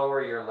exhale,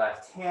 lower your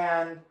left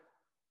hand.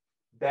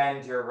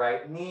 Bend your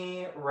right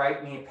knee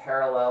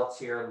parallel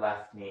to your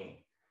left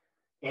knee.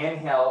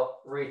 Inhale,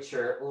 reach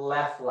your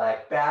left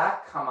leg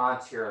back, come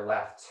onto your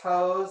left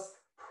toes,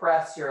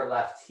 press your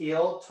left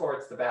heel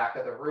towards the back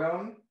of the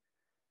room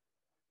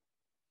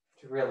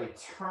to really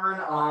turn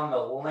on the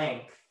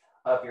length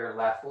of your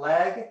left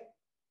leg.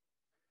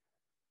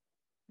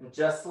 And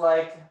just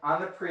like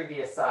on the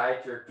previous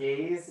side, your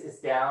gaze is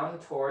down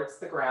towards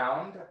the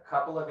ground, a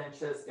couple of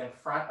inches in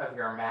front of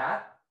your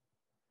mat.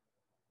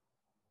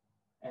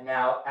 And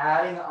now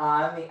adding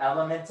on the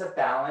element of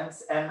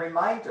balance and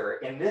reminder,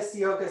 in this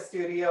yoga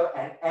studio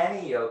and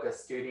any yoga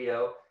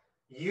studio,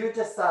 you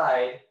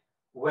decide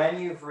when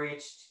you've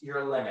reached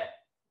your limit.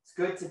 It's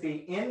good to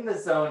be in the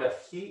zone of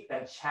heat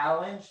and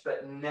challenge,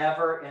 but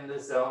never in the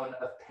zone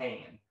of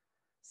pain.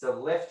 So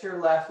lift your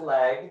left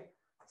leg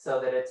so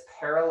that it's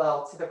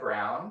parallel to the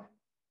ground.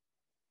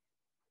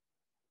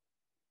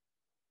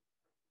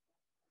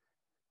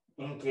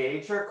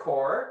 Engage your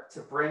core to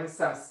bring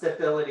some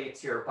stability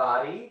to your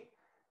body.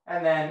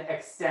 And then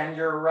extend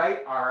your right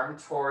arm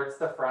towards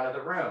the front of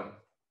the room.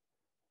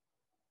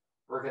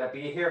 We're going to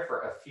be here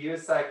for a few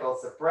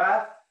cycles of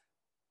breath.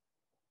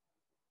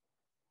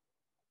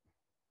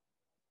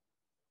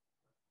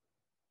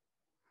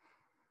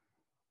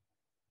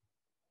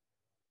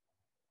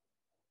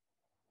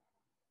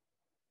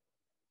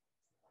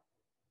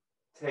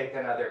 Take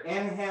another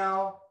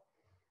inhale.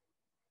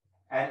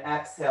 And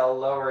exhale,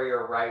 lower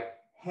your right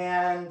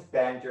hand,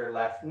 bend your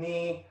left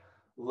knee,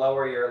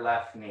 lower your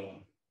left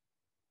knee.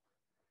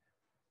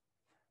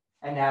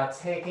 And now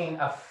taking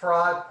a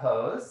frog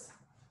pose,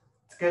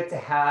 it's good to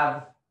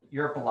have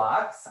your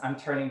blocks. I'm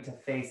turning to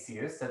face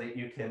you so that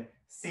you can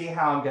see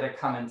how I'm going to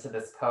come into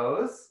this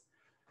pose.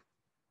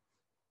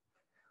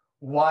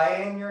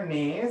 Widen your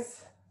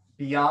knees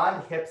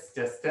beyond hips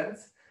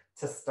distance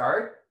to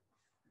start.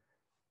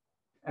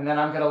 And then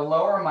I'm going to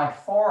lower my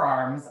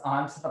forearms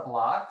onto the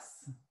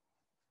blocks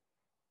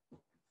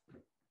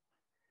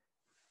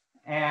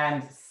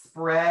and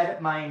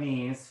spread my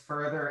knees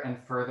further and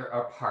further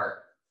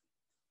apart.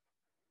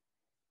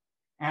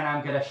 And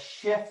I'm going to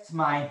shift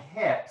my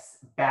hips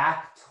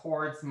back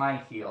towards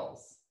my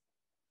heels.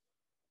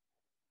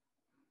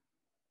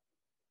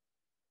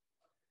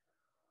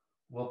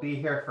 We'll be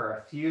here for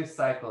a few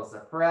cycles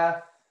of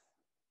breath.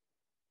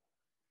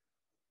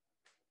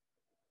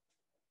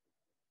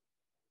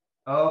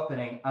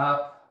 Opening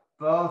up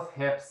both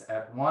hips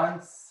at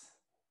once,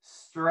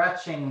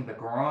 stretching the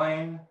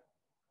groin.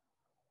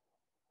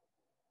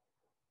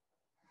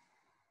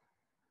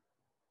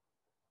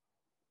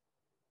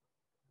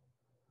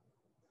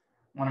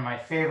 One of my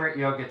favorite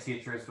yoga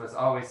teachers was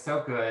always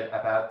so good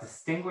about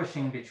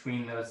distinguishing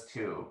between those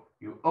two.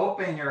 You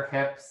open your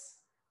hips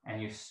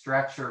and you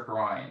stretch your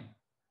groin.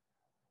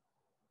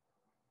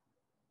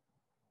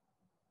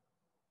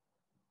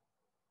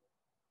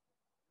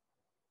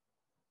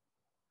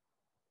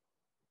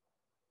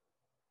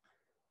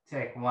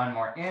 Take one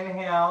more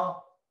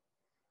inhale.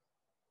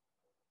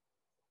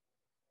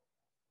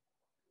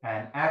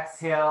 And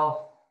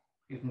exhale.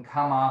 You can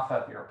come off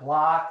of your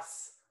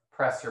blocks.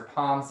 Press your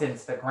palms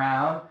into the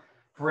ground.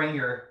 Bring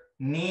your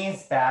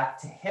knees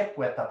back to hip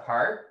width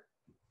apart.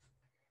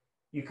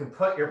 You can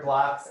put your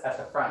blocks at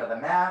the front of the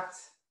mat.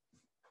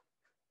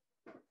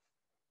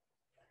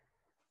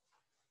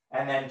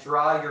 And then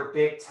draw your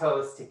big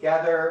toes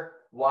together,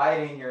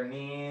 widen your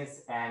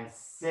knees and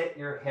sit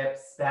your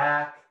hips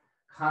back.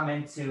 Come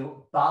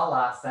into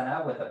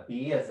Balasana with a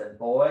B as in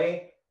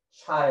boy,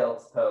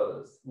 child's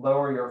pose.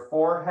 Lower your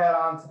forehead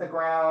onto the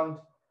ground.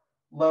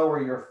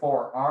 Lower your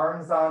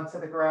forearms onto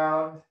the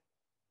ground.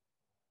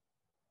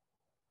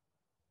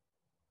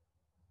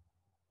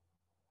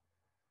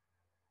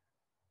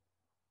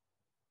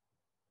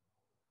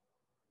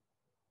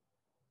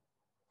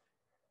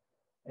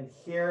 And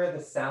hear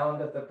the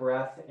sound of the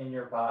breath in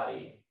your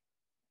body.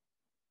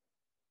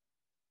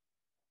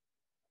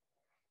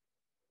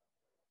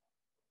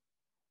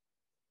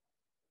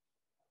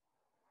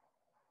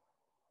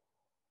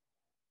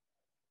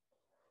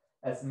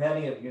 As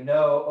many of you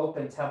know,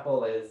 Open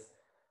Temple is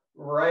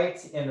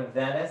right in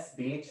Venice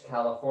Beach,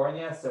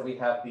 California. So we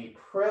have the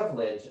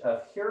privilege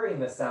of hearing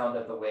the sound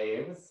of the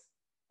waves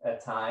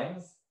at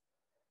times,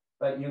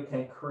 but you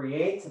can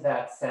create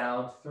that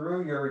sound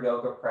through your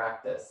yoga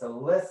practice. So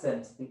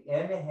listen to the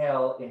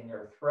inhale in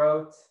your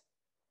throat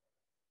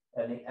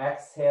and the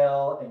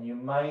exhale, and you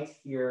might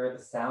hear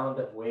the sound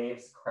of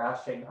waves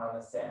crashing on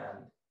the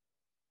sand.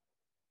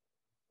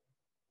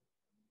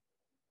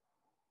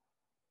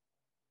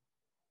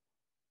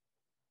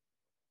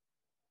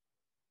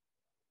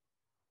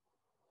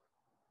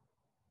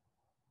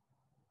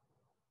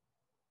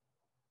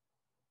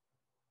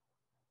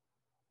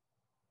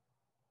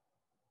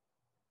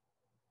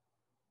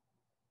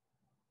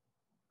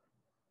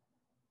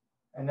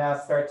 And now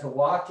start to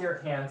walk your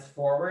hands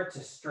forward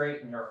to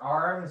straighten your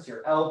arms.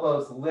 Your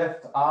elbows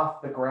lift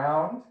off the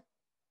ground.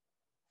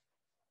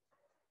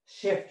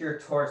 Shift your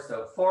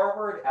torso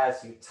forward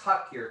as you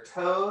tuck your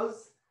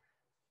toes.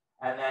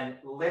 And then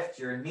lift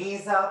your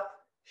knees up.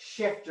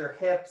 Shift your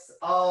hips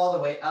all the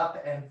way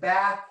up and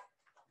back.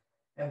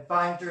 and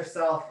find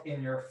yourself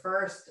in your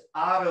first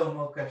Adho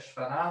Mukha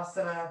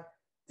Svanasana,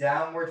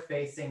 downward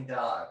facing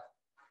dog.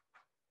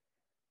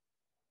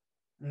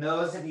 And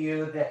those of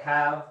you that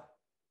have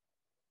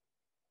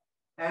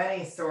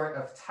any sort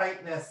of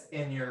tightness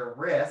in your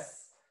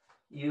wrists,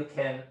 you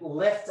can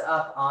lift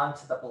up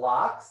onto the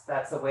blocks.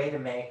 That's a way to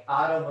make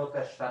Adho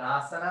Mukha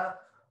Svanasana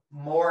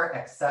more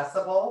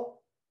accessible.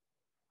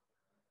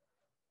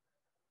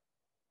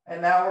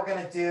 And now we're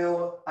going to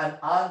do an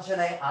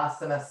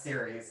Anjaneyasana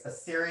series, a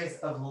series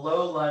of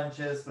low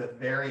lunges with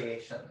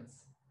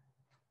variations.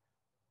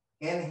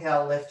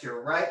 Inhale, lift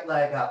your right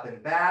leg up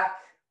and back.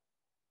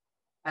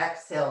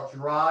 Exhale,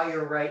 draw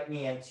your right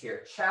knee into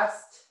your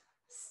chest.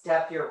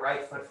 Step your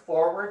right foot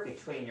forward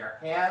between your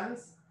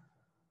hands.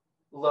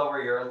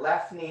 Lower your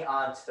left knee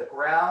onto the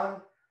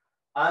ground.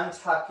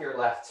 Untuck your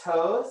left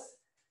toes.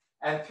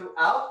 And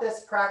throughout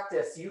this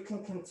practice, you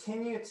can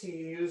continue to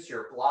use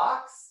your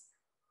blocks,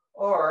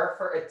 or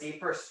for a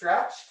deeper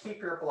stretch,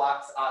 keep your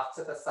blocks off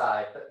to the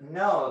side. But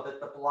know that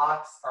the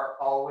blocks are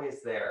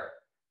always there.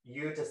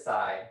 You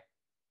decide.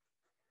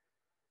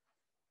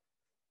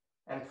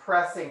 And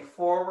pressing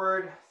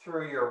forward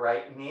through your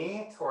right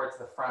knee towards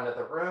the front of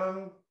the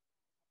room.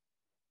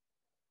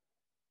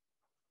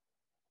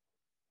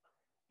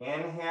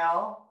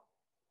 Inhale.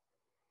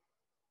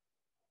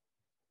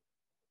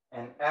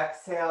 And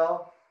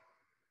exhale.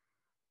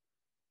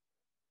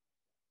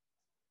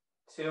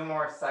 2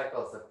 more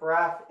cycles of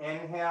breath.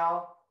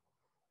 Inhale.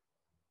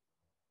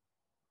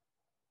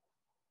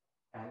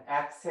 And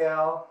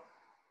exhale.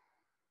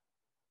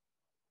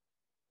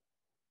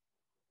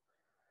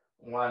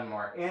 1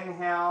 more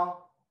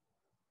inhale.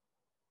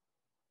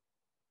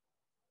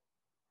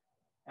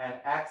 And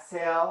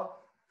exhale.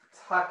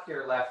 Tuck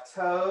your left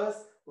toes.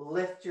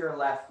 Lift your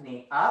left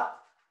knee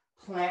up.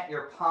 Plant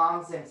your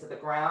palms into the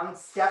ground.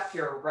 Step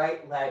your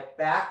right leg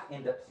back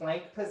into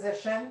plank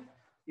position.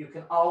 You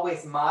can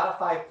always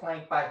modify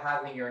plank by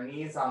having your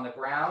knees on the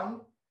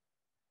ground.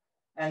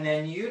 And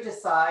then you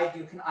decide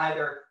you can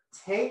either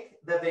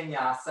take the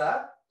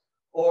vinyasa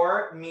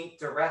or meet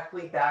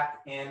directly back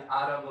in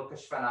Adho Mukha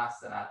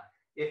Svanasana.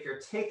 If you're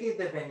taking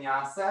the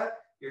vinyasa,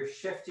 you're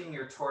shifting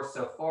your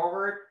torso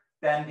forward,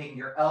 bending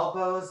your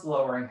elbows,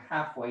 lowering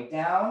halfway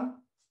down.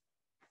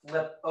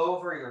 Flip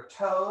over your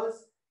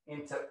toes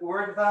into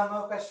Urdhva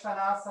Mukha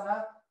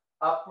Svanasana,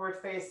 upward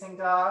facing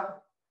dog.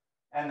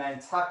 And then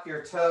tuck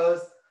your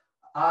toes,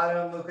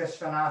 Adho Mukha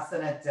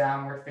Svanasana,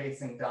 downward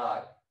facing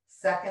dog.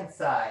 Second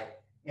side,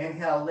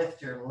 inhale, lift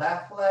your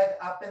left leg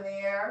up in the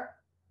air.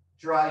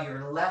 Draw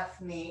your left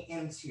knee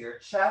into your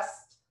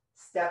chest.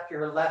 Step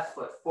your left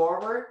foot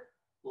forward.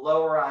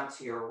 Lower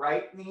onto your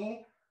right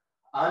knee.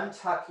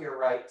 Untuck your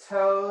right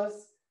toes.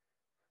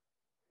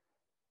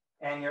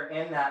 And you're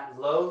in that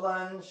low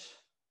lunge,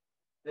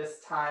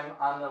 this time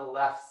on the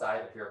left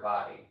side of your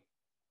body.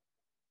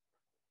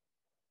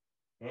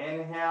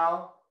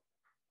 Inhale.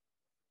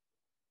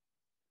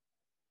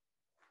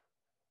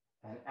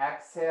 And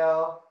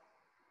exhale.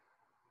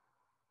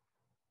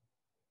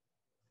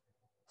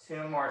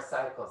 2 more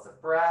cycles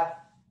of breath.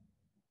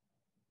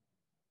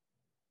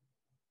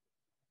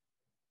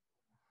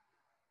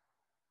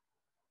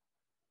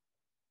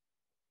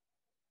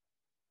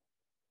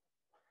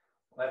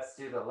 Let's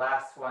do the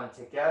last one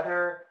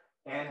together.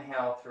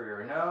 Inhale through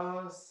your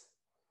nose.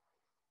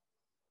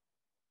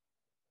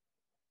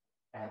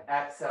 And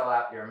exhale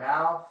out your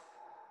mouth.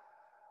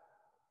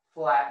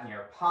 Flatten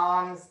your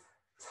palms.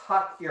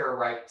 Tuck your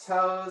right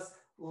toes.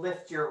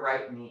 Lift your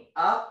right knee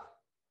up.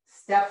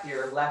 Step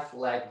your left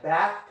leg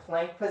back,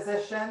 plank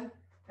position,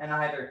 and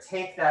either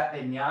take that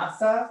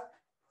vinyasa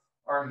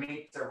or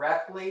meet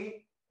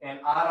directly in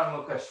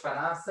Adho Mukha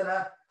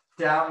Svanasana,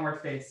 downward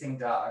facing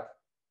dog.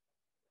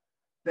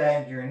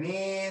 Bend your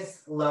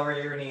knees, lower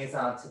your knees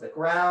onto the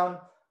ground,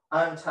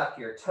 untuck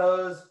your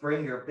toes,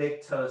 bring your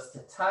big toes to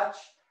touch,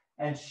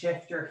 and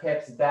shift your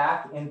hips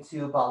back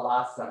into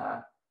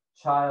Balasana,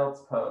 child's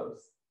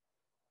pose.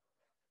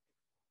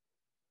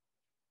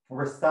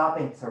 We're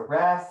stopping to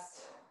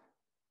rest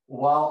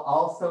while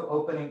also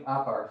opening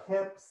up our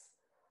hips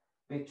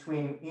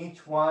between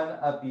each one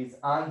of these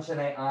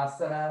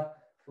Anjaneyasana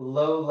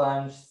low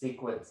lunge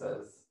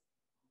sequences.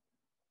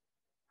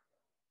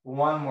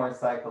 1 more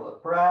cycle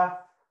of breath.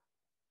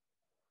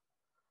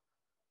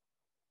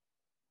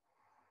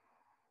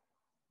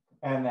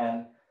 And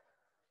then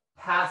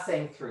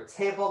passing through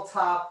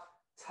tabletop,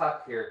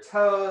 tuck your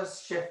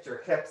toes, shift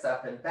your hips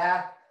up and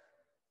back.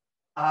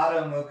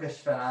 Adho Mukha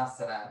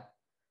Svanasana.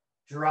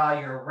 Draw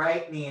your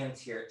right knee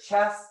into your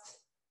chest,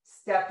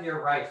 step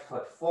your right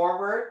foot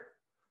forward,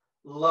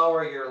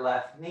 lower your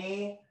left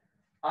knee,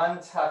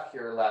 untuck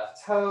your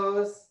left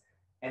toes,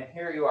 and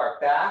here you are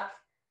back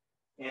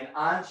in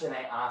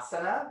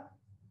Anjaneyasana,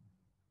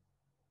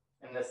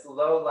 in this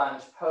low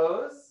lunge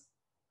pose.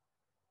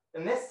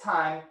 And this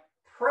time,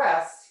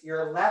 press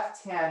your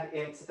left hand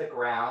into the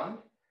ground,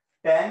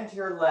 bend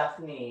your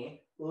left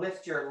knee,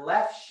 lift your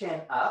left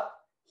shin up,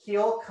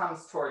 heel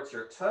comes towards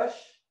your tush,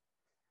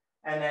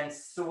 and then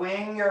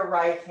swing your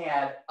right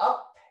hand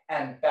up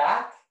and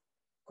back,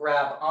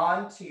 grab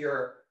onto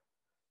your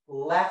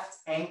left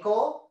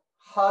ankle,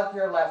 hug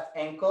your left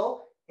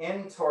ankle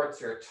in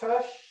towards your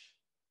tush.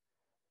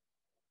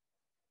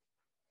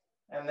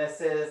 And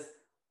this is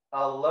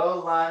a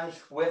low lunge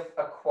with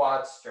a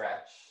quad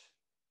stretch.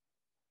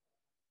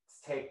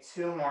 Let's take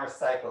 2 more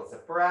cycles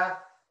of breath.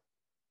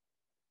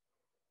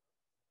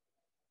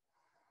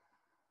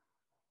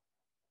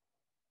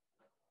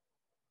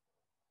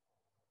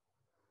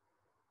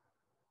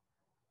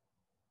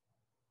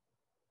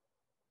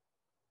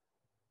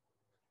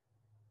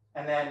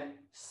 And then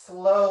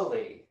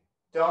slowly,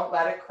 don't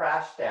let it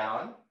crash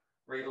down.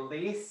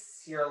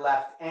 Release your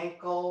left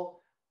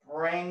ankle,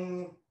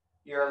 bring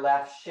your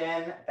left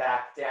shin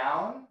back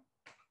down.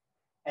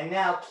 And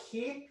now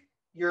keep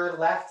your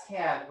left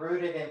hand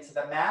rooted into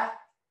the mat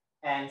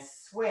and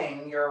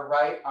swing your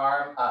right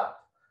arm up,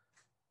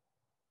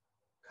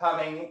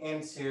 coming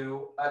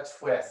into a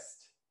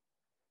twist.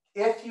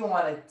 If you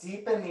want to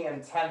deepen the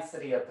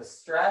intensity of the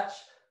stretch,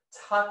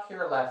 tuck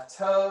your left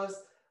toes,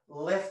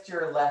 lift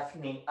your left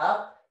knee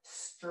up,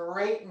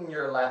 straighten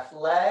your left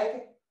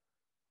leg,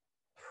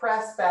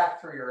 press back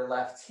through your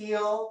left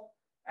heel,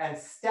 and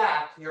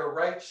stack your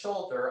right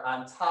shoulder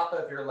on top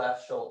of your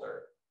left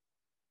shoulder.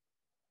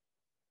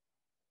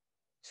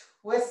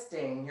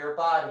 Twisting your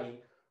body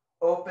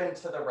open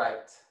to the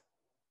right.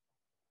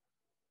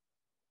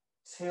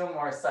 2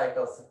 more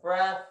cycles of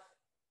breath.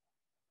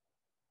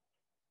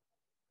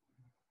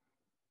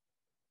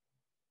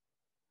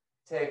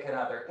 Take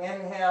another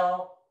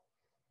inhale.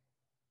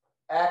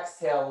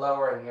 Exhale,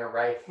 lowering your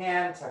right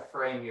hand to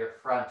frame your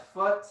front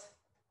foot.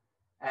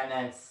 And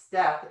then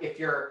step. If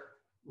your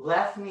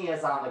left knee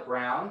is on the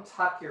ground,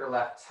 tuck your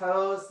left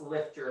toes,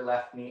 lift your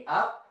left knee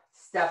up,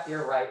 step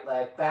your right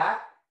leg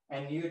back,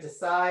 and you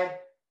decide,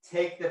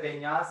 take the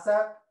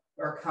vinyasa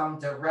or come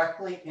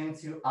directly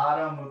into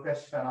Adho Mukha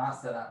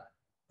Svanasana,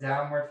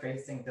 downward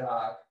facing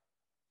dog.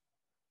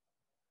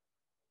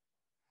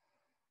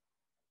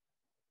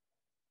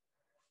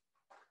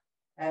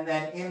 And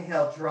then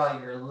inhale, draw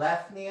your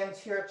left knee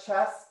into your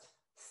chest,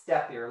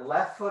 step your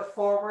left foot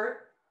forward,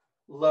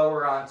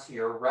 lower onto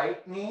your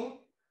right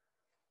knee,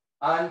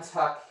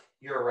 untuck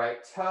your right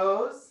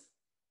toes,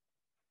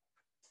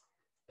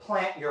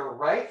 plant your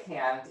right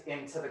hand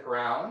into the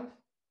ground,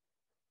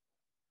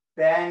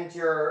 bend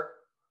your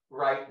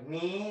right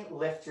knee,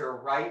 lift your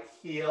right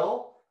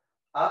heel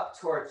up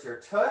towards your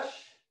tush,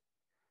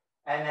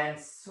 and then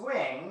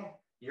swing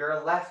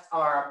your left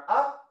arm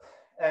up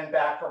and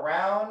back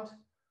around.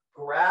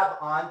 Grab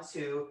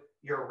onto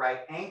your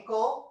right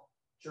ankle,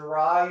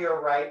 draw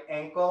your right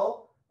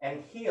ankle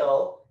and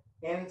heel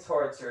in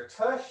towards your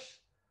tush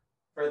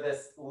for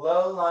this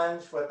low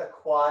lunge with a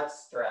quad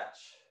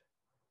stretch.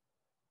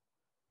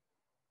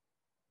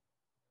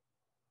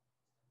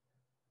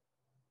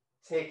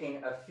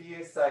 Taking a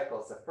few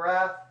cycles of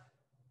breath.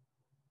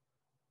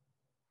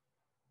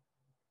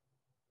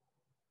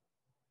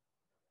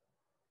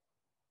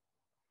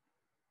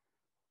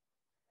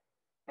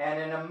 And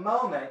in a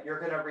moment, you're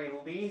going to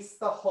release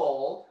the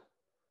hold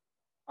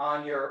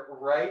on your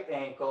right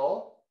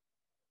ankle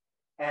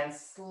and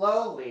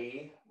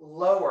slowly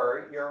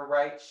lower your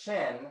right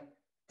shin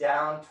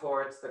down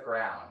towards the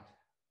ground.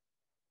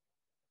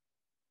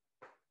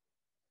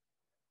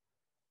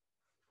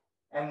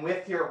 And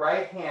with your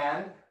right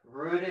hand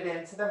rooted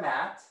into the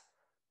mat,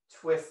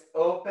 twist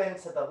open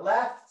to the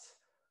left,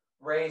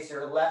 raise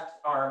your left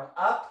arm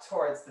up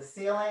towards the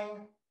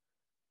ceiling,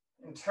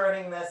 and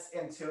turning this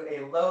into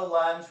a low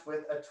lunge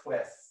with a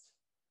twist.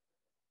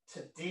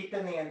 To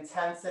deepen the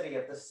intensity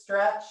of the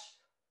stretch,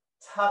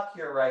 tuck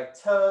your right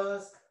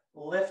toes,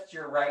 lift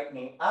your right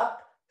knee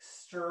up,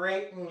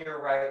 straighten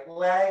your right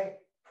leg,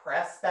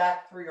 press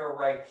back through your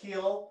right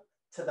heel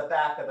to the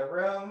back of the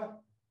room,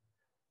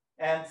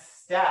 and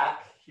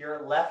stack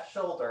your left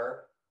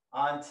shoulder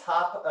on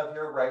top of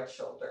your right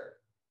shoulder.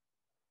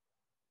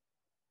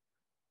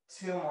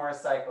 2 more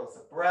cycles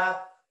of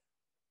breath.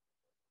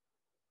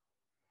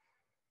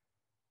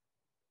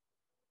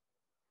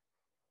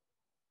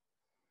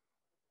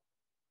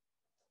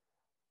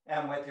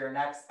 And with your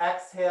next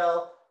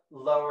exhale,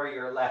 lower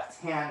your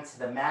left hand to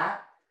the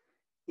mat.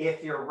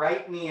 If your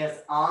right knee is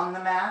on the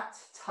mat,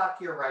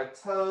 tuck your right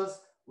toes,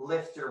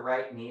 lift your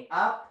right knee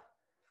up,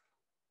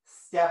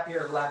 step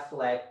your left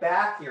leg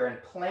back. You're in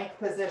plank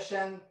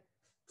position.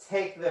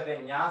 Take the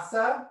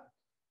vinyasa,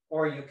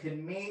 or you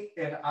can meet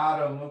in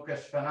Adho Mukha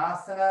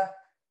Svanasana,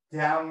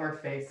 downward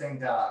facing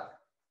dog.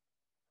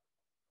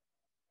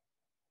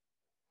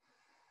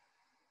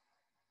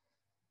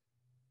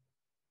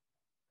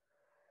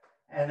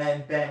 And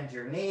then bend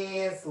your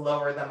knees,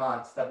 lower them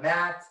onto the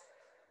mat.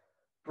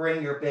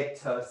 Bring your big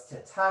toes to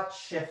touch,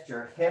 shift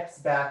your hips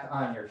back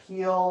on your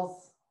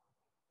heels,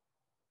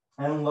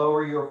 and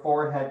lower your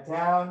forehead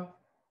down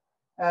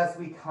as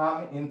we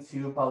come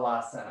into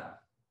Balasana.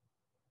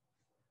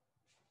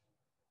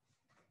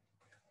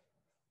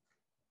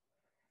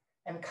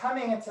 And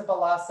coming into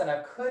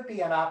Balasana could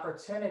be an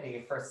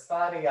opportunity for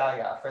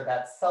Svadhyaya, for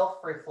that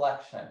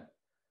self-reflection.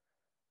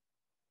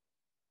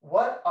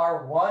 What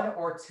are 1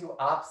 or 2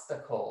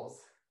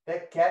 obstacles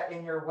that get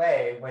in your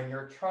way when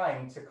you're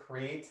trying to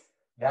create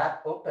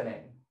that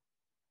opening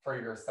for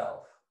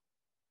yourself.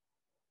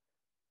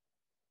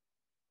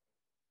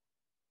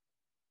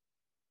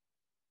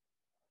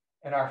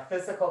 In our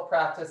physical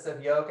practice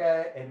of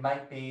yoga, it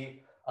might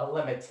be a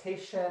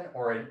limitation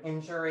or an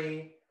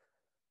injury,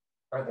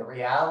 or the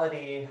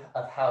reality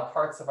of how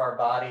parts of our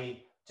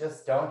body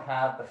just don't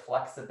have the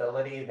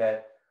flexibility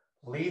that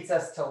leads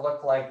us to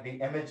look like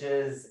the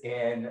images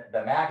in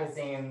the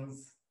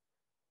magazines,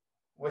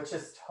 which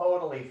is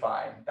totally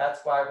fine.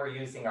 That's why we're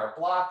using our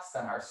blocks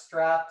and our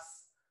straps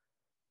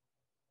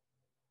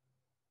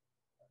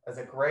as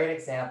a great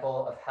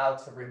example of how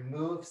to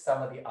remove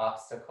some of the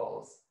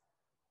obstacles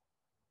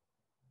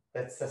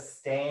that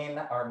sustain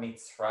our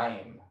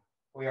Mitzrayim.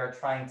 We are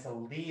trying to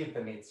leave the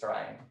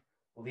Mitzrayim,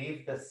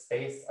 leave the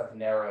space of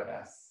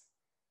narrowness.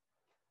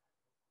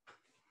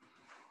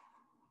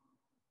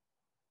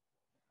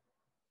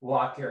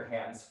 Walk your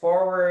hands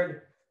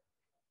forward,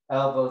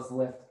 elbows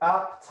lift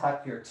up,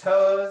 tuck your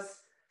toes,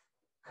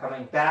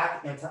 coming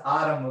back into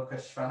Adho Mukha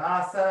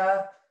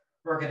Svanasana.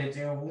 We're going to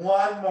do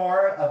one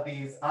more of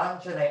these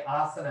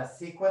Anjaneyasana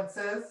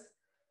sequences.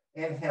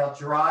 Inhale,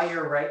 draw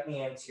your right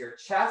knee into your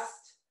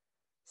chest,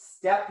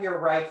 step your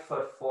right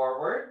foot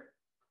forward,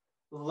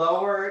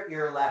 lower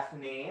your left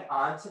knee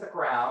onto the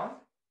ground,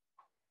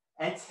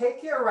 and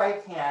take your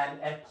right hand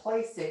and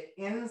place it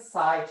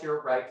inside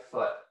your right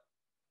foot.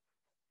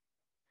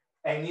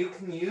 And you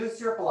can use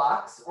your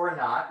blocks or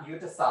not, you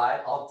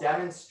decide. I'll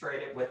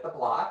demonstrate it with the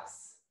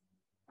blocks.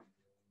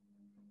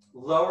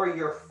 Lower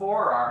your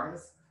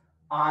forearms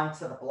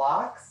onto the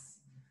blocks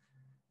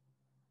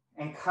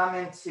and come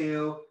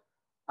into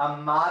a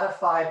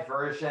modified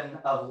version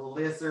of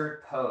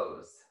lizard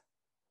pose.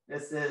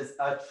 This is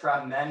a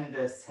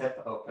tremendous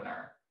hip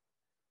opener.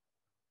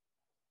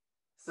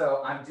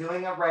 So I'm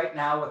doing it right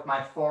now with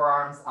my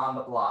forearms on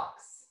the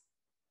blocks.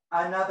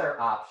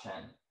 Another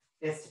option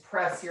is to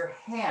press your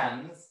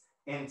hands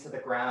into the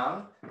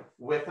ground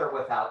with or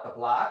without the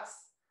blocks.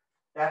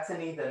 That's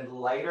an even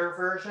lighter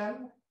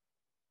version.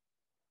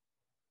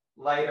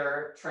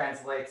 Lighter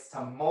translates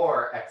to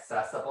more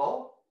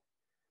accessible.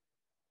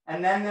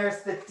 And then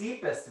there's the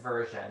deepest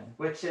version,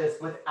 which is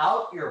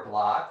without your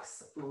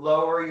blocks,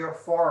 lower your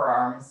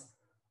forearms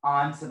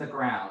onto the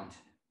ground.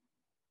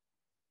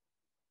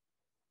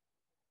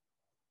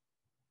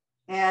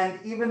 And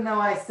even though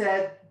I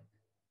said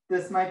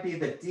this might be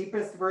the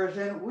deepest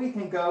version, we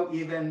can go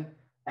even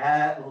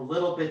a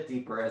little bit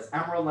deeper. As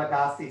Emerald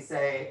Lagasse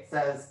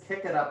says,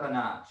 kick it up a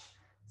notch.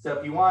 So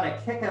if you want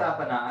to kick it up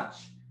a notch,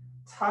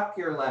 tuck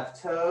your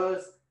left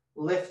toes,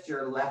 lift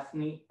your left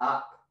knee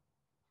up.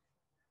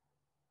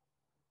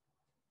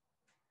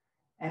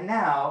 And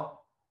now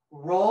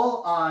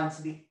roll on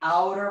to the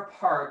outer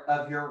part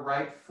of your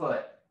right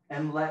foot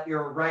and let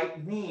your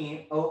right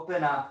knee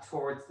open up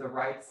towards the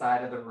right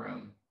side of the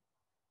room.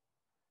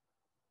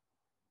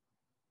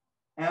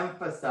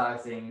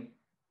 Emphasizing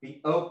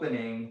the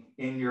opening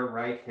in your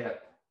right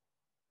hip.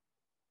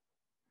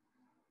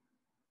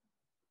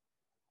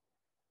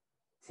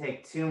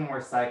 Take 2 more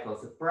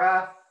cycles of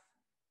breath.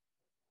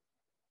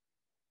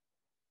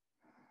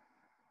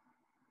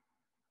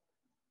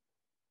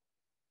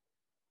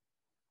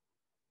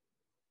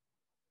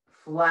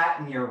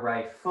 Flatten your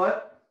right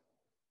foot.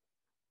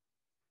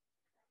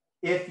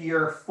 If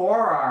your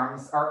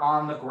forearms are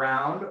on the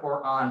ground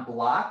or on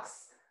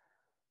blocks,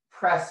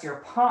 press your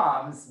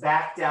palms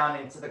back down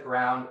into the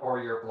ground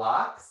or your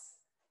blocks.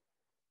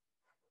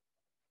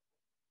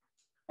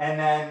 And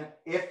then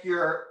if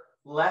your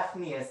left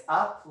knee is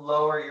up,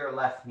 lower your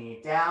left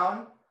knee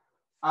down,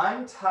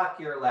 untuck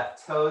your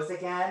left toes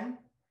again,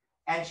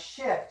 and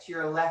shift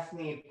your left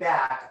knee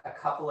back a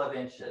couple of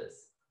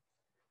inches.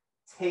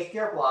 Take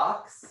your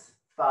blocks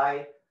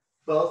by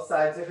both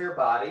sides of your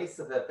body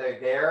so that they're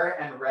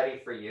there and ready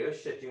for you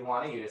should you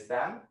want to use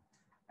them.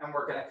 And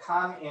we're going to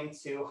come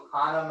into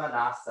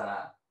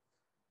Hanumanasana,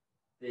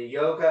 the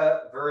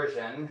yoga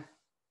version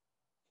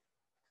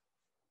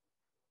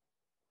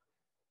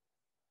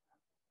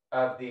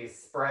of these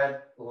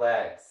spread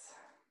legs.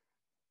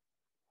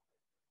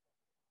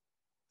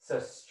 So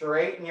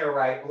straighten your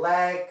right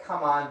leg,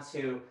 come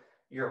onto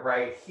your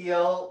right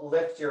heel,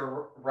 lift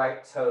your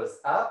right toes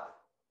up.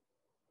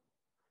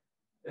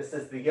 This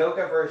is the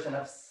yoga version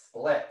of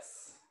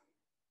splits.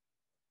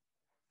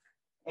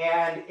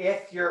 And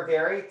if you're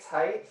very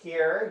tight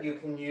here, you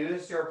can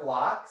use your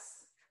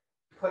blocks,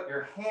 put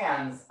your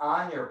hands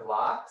on your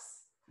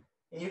blocks,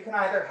 and you can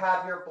either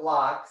have your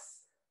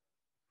blocks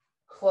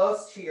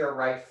close to your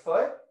right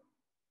foot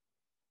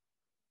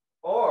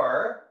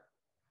or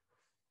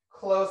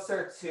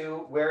closer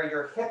to where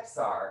your hips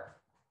are,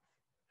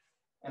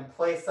 and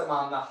place them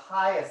on the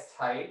highest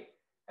height,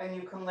 and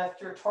you can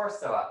lift your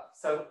torso up.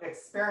 So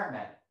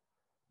experiment.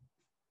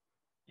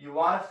 You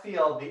want to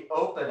feel the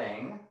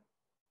opening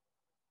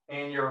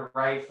in your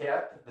right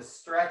hip, the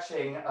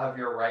stretching of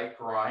your right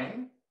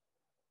groin,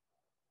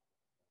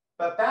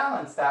 but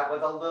balance that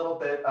with a little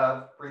bit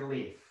of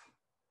relief.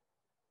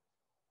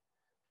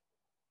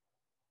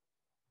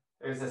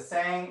 There's a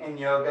saying in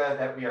yoga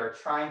that we are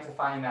trying to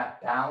find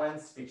that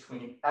balance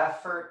between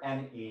effort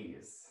and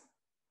ease.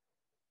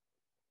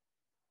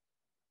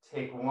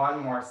 Take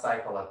one more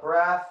cycle of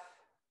breath.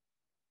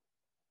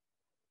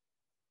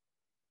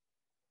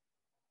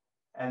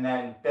 And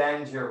then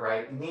bend your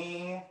right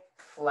knee,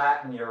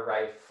 flatten your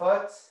right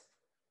foot.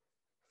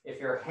 If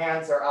your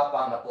hands are up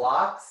on the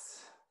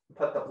blocks,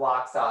 put the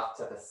blocks off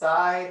to the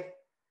side.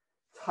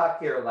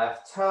 Tuck your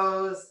left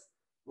toes,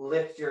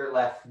 lift your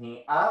left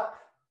knee up,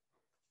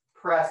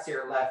 press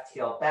your left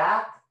heel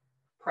back,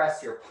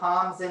 press your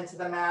palms into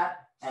the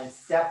mat, and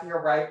step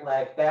your right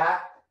leg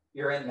back.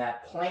 You're in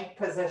that plank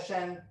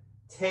position.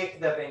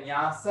 Take the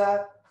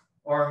vinyasa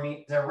or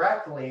meet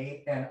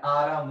directly in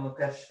Adho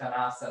Mukha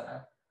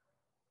Svanasana,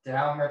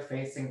 downward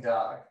facing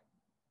dog.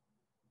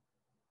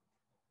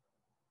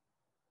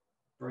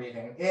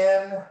 Breathing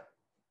in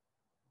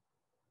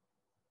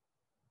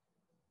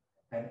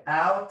and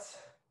out.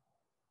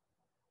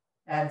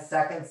 And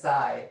second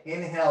side.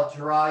 Inhale,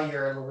 draw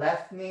your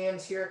left knee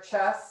into your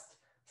chest.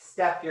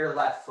 Step your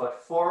left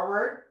foot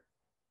forward.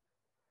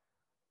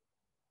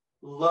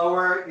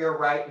 Lower your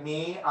right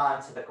knee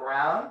onto the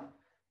ground.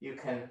 You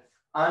can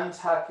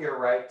untuck your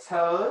right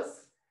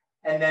toes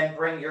and then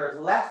bring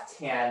your left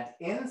hand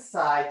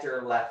inside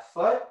your left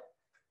foot.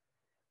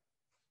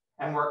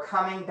 And we're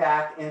coming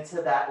back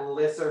into that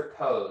lizard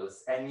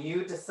pose. And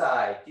you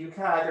decide, you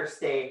can either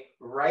stay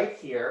right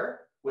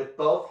here with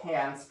both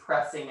hands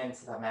pressing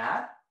into the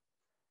mat.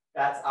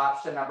 That's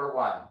option number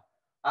one.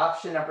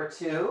 Option number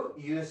two,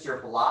 use your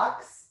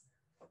blocks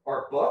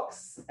or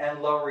books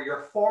and lower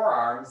your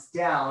forearms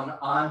down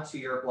onto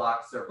your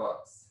blocks or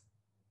books.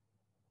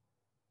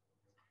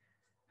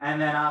 And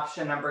then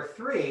option number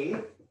three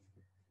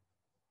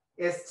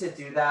is to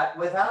do that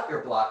without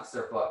your blocks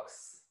or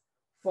books.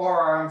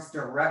 Forearms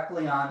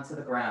directly onto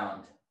the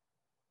ground.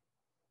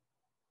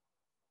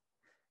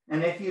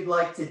 And if you'd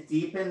like to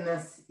deepen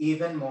this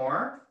even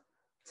more,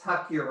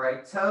 tuck your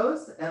right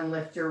toes and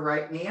lift your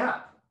right knee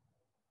up.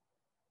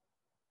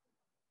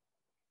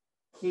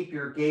 Keep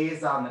your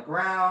gaze on the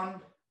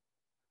ground.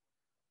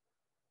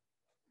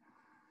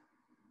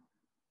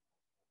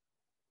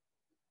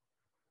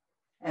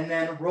 And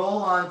then roll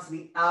onto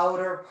the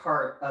outer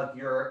part of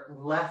your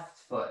left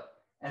foot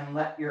and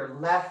let your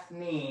left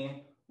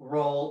knee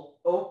roll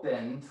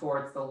open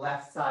towards the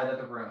left side of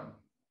the room.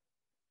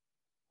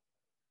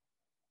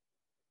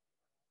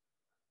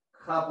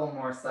 Couple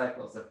more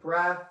cycles of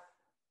breath.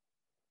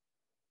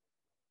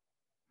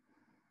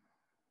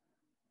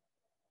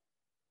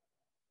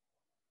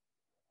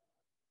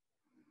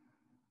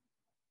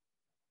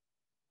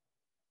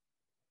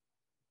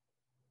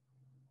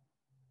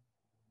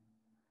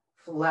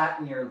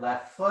 Flatten your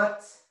left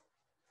foot.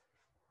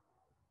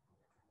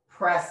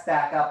 Press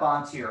back up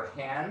onto your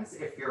hands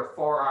if your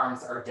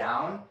forearms are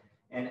down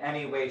in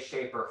any way,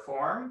 shape, or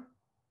form.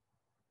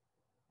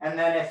 And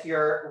then if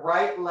your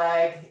right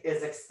leg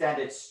is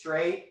extended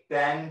straight,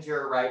 bend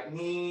your right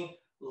knee,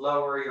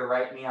 lower your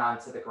right knee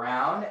onto the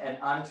ground, and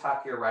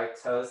untuck your right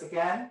toes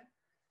again.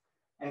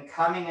 And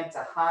coming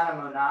into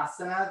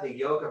Hanumanasana, the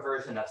yoga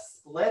version of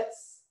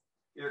splits,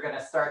 you're going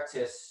to start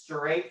to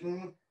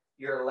straighten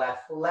your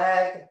left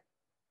leg,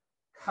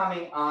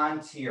 coming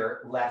onto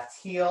your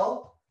left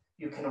heel.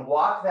 You can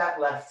walk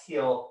that left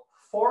heel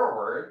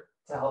forward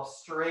to help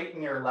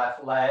straighten your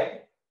left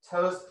leg.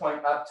 Toes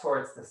point up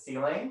towards the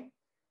ceiling.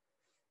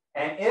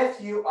 And if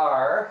you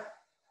are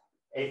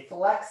a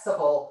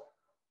flexible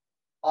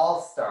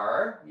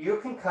all-star, you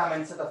can come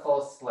into the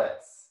full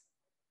splits.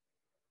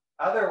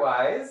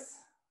 Otherwise,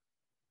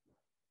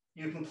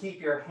 you can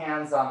keep your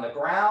hands on the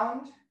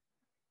ground.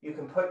 You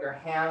can put your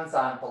hands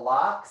on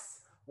blocks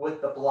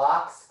with the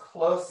blocks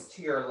close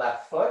to your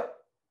left foot,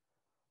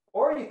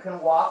 or you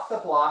can walk the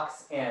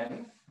blocks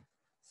in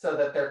so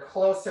that they're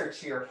closer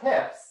to your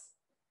hips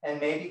and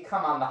maybe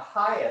come on the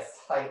highest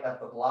height of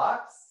the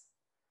blocks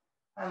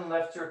and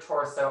lift your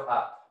torso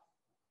up.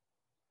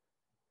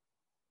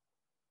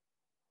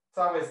 It's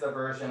always the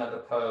version of the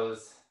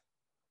pose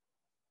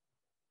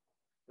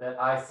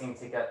that I seem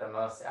to get the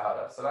most out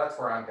of. So that's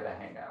where I'm going to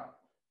hang out.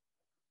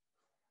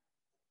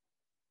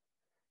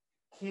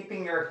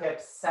 Keeping your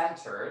hips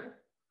centered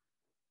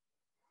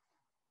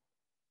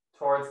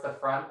towards the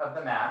front of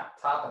the mat,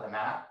 top of the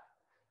mat.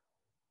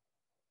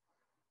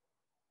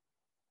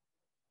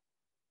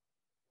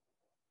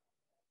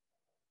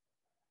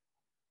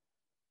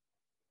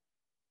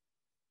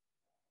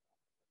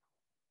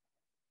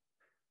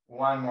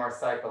 One more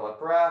cycle of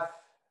breath.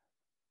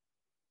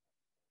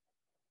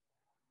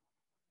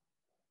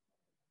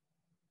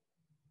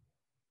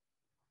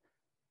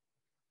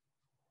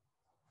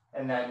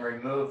 And then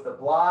remove the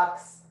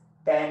blocks,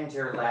 bend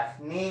your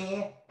left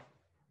knee,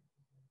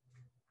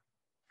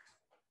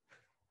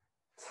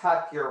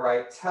 tuck your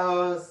right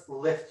toes,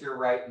 lift your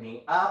right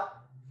knee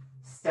up,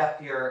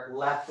 step your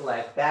left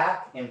leg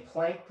back in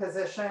plank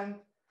position,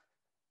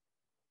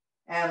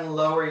 and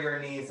lower your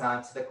knees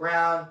onto the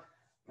ground.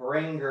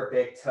 Bring your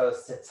big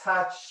toes to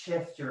touch,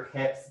 shift your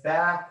hips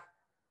back.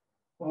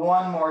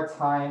 One more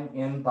time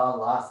in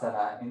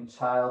Balasana, in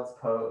child's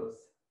pose.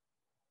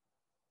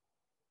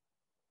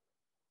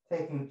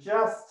 Taking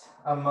just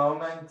a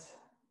moment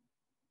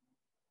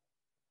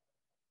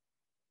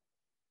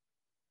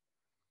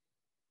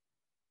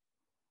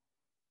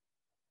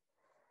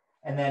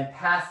and then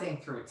passing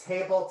through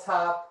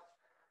tabletop.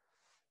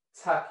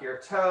 Tuck your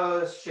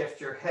toes, shift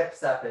your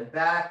hips up and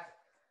back.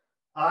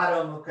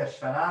 Adho Mukha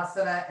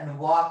Svanasana, and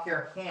walk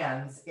your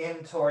hands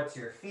in towards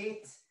your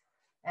feet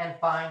and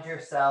find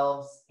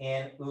yourselves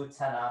in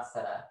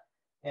Uttanasana,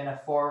 in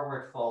a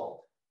forward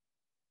fold.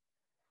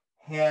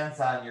 Hands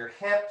on your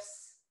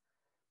hips,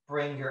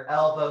 bring your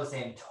elbows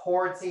in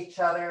towards each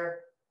other,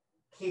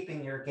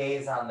 keeping your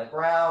gaze on the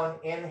ground.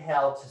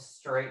 Inhale to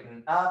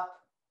straighten up.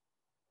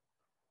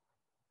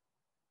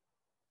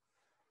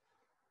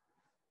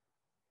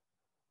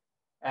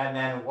 And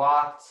then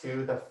walk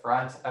to the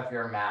front of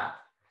your mat.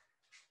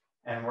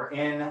 And we're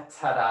in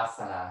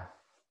Tadasana.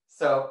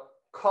 So,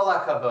 kol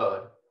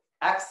hakavod.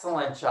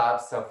 Excellent job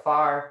so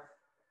far.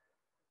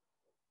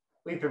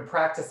 We've been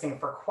practicing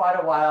for quite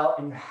a while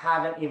and you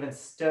haven't even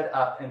stood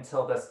up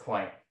until this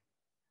point.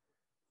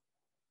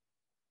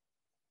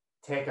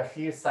 Take a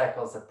few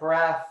cycles of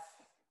breath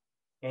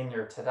in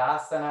your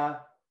Tadasana,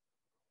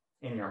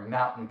 in your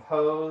mountain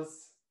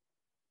pose.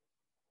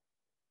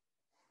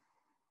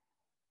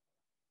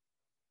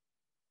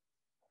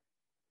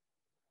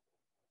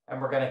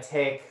 And we're going to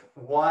take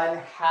one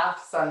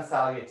half sun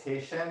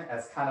salutation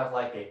as kind of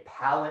like a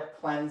palate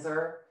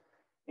cleanser.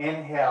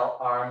 Inhale,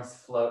 arms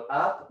float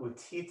up,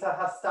 Utthita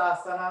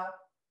Hastasana.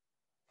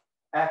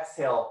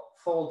 Exhale,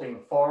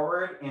 folding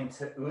forward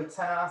into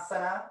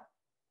Uttanasana.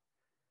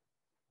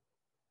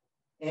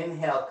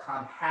 Inhale,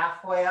 come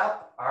halfway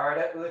up,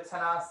 Ardha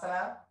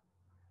Uttanasana.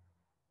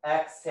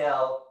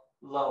 Exhale,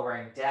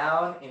 lowering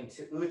down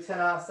into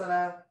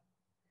Uttanasana.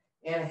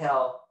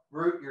 Inhale,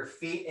 root your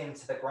feet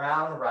into the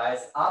ground,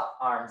 rise up,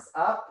 arms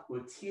up,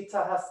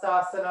 Utthita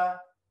Hastasana.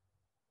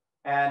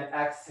 And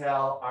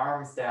exhale,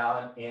 arms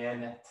down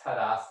in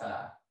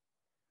Tadasana.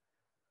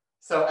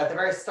 So at the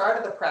very start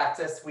of the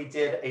practice, we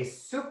did a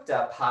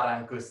Supta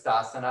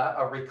Padangustasana,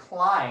 a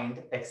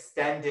reclined,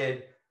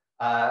 extended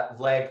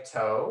leg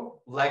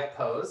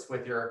pose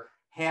with your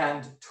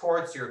hand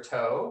towards your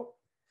toe.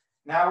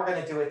 Now we're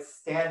going to do it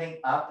standing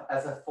up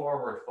as a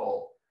forward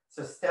fold.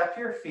 So step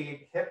your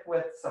feet hip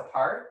widths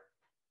apart.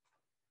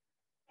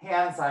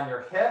 Hands on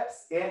your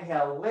hips.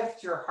 Inhale,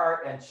 lift your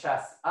heart and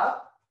chest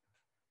up.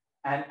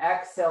 And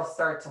exhale,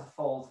 start to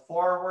fold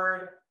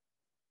forward.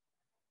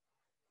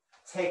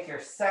 Take your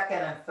second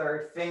and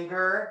third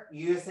finger,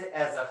 use it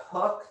as a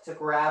hook to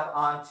grab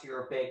onto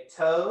your big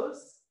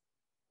toes.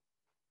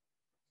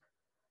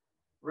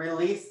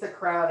 Release the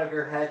crown of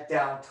your head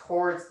down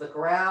towards the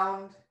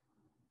ground.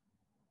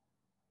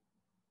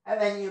 And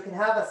then you can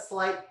have a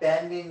slight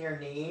bend in your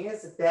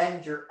knees.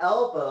 Bend your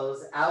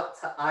elbows out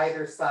to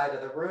either side of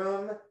the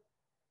room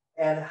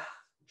and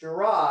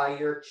draw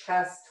your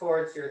chest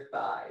towards your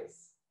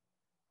thighs.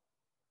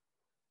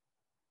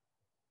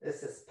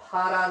 This is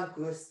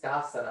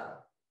Padangustasana.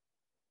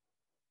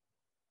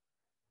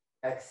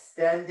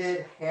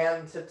 Extended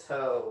hand to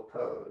toe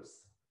pose.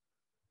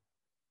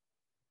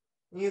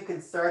 You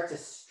can start to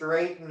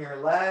straighten your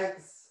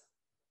legs.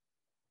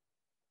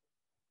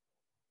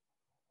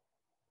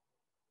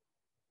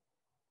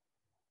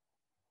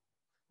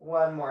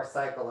 One more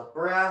cycle of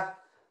breath.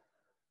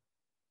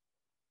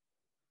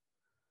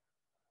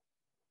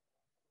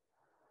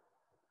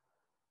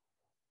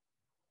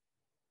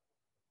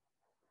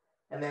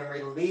 And then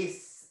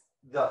release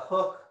the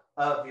hook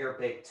of your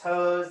big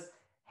toes,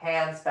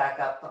 hands back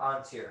up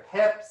onto your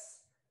hips.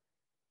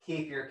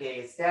 Keep your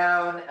gaze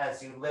down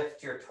as you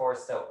lift your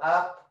torso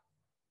up.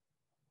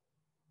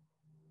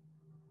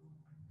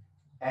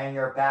 And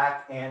you're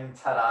back in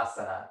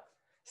Tadasana.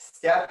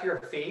 Step your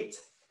feet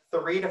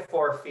 3 to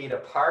 4 feet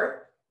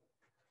apart.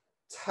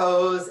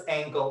 Toes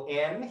angle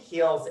in,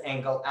 heels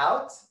angle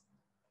out.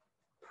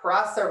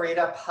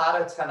 Prasarita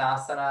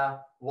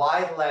Padottanasana,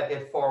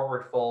 wide-legged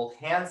forward fold,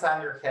 hands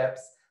on your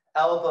hips,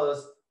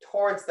 elbows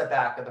towards the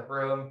back of the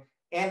room.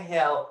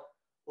 Inhale,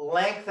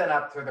 lengthen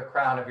up through the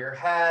crown of your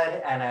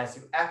head, and as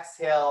you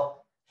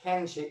exhale,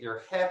 hinge at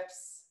your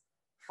hips,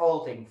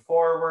 folding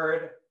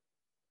forward.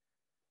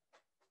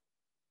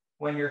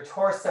 When your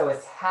torso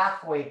is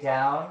halfway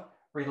down,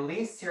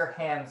 release your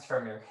hands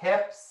from your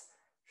hips,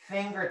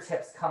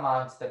 fingertips come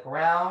onto the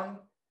ground,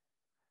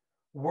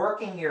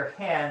 working your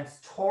hands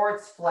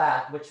towards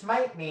flat, which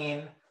might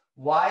mean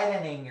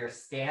widening your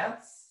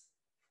stance,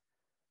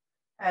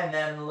 and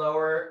then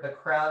lower the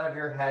crown of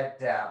your head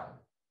down.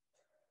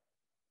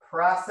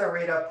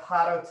 Prasarita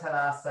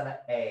Padottanasana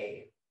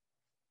A.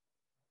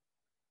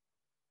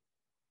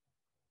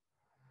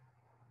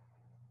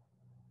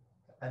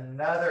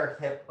 Another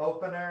hip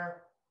opener.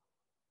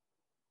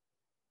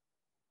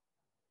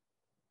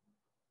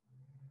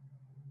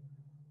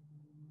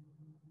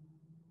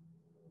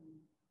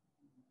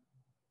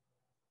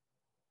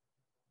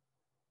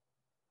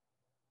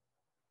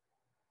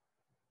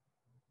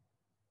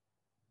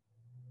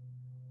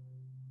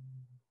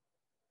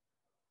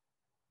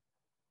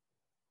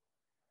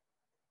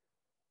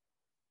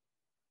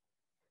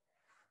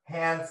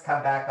 Hands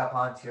come back up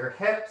onto your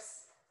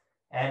hips,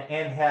 and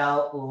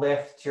inhale,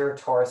 lift your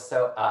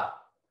torso up.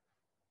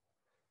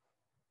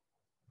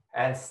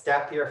 And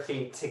step your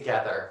feet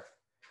together.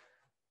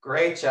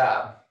 Great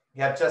job.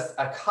 You have just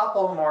a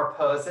couple more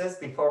poses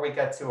before we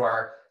get to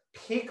our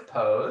peak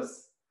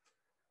pose.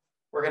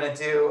 We're going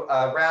to do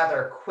a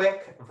rather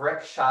quick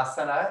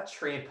Vrikshasana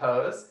tree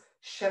pose.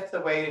 Shift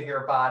the weight of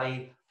your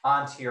body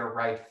onto your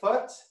right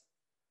foot.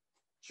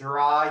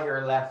 Draw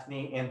your left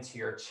knee into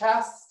your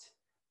chest.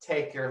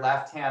 Take your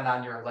left hand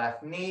on your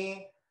left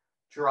knee.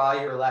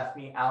 Draw your left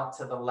knee out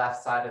to the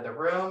left side of the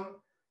room.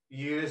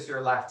 Use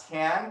your left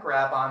hand,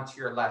 grab onto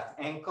your left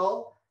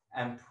ankle,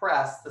 and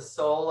press the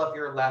sole of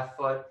your left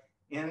foot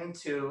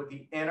into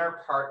the inner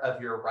part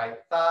of your right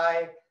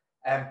thigh,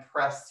 and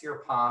press your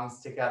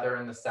palms together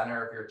in the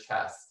center of your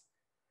chest.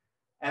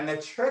 And the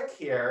trick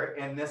here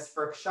in this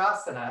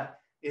Vrikshasana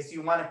is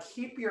you want to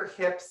keep your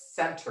hips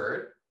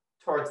centered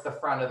towards the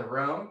front of the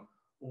room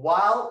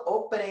while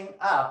opening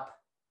up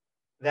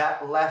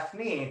that left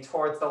knee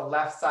towards the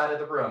left side of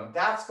the room.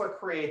 That's what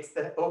creates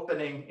the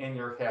opening in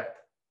your hip.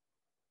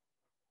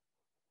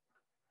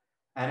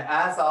 And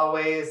as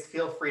always,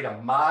 feel free to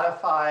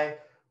modify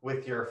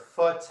with your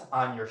foot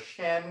on your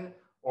shin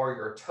or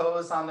your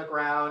toes on the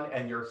ground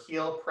and your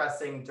heel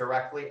pressing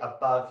directly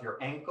above your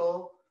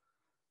ankle.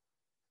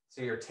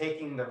 So you're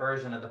taking the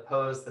version of the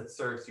pose that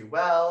serves you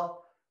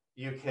well.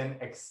 You can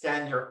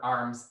extend your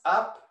arms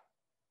up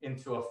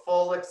into a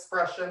full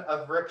expression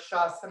of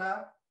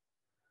Vrikshasana.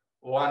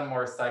 One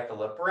more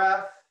cycle of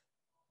breath.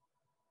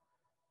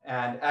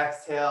 And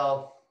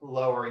exhale,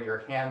 lower your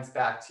hands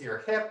back to your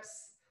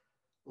hips.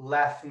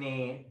 Left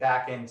knee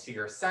back into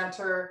your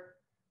center,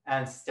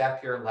 and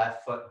step your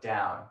left foot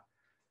down.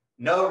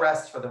 No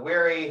rest for the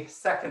weary.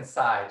 Second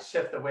side,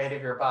 shift the weight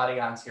of your body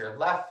onto your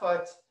left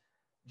foot.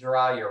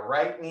 Draw your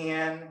right knee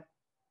in.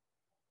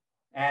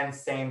 And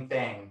same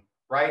thing,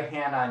 right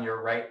hand on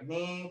your right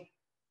knee.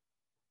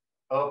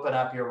 Open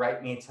up your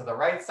right knee to the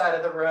right side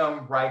of the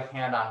room. Right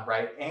hand on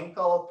right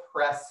ankle.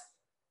 Press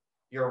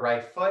your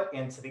right foot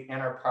into the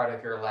inner part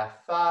of your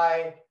left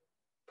thigh.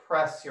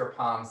 Press your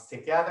palms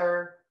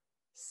together.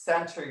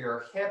 Center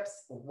your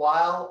hips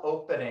while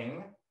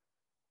opening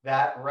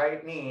that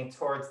right knee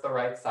towards the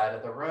right side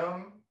of the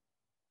room.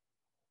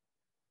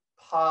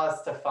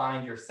 Pause to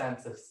find your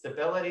sense of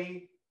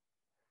stability,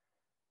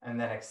 and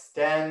then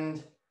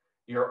extend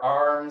your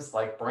arms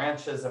like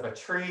branches of a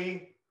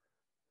tree.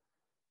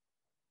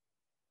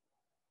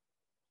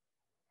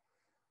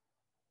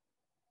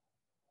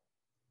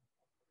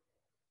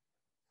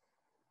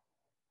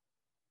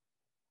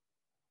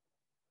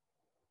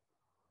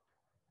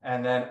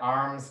 And then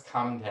arms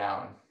come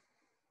down.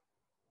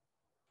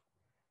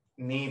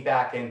 Knee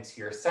back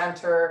into your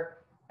center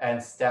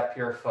and step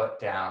your foot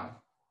down.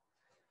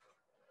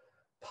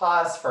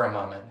 Pause for a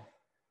moment.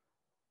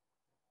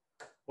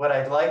 What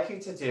I'd like you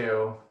to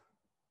do,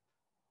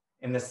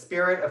 in the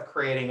spirit of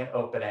creating an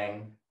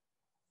opening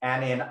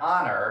and in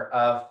honor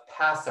of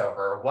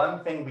Passover,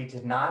 one thing we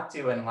did not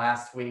do in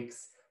last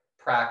week's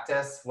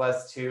practice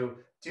was to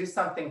do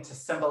something to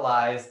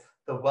symbolize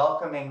the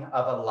welcoming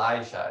of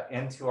Elijah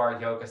into our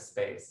yoga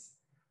space.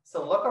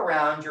 So look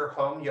around your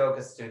home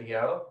yoga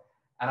studio,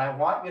 and I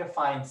want you to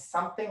find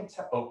something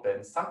to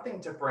open,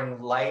 something to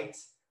bring light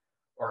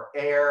or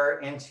air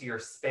into your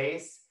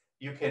space.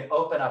 You can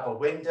open up a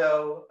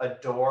window, a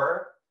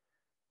door.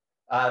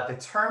 The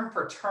term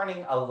for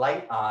turning a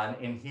light on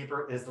in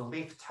Hebrew is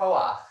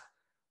liftoach.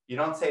 You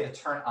don't say to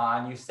turn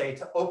on, you say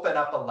to open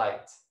up a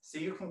light. So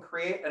you can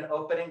create an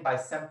opening by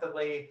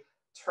simply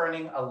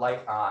turning a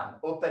light on,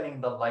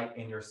 opening the light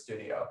in your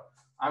studio.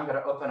 I'm going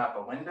to open up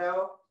a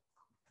window.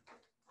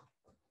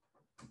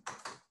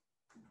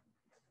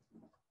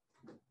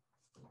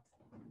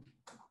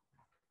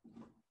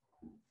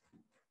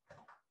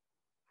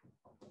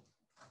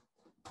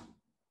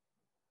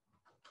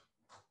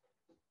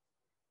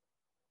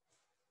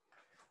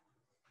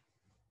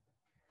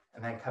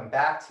 And then come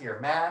back to your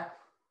mat.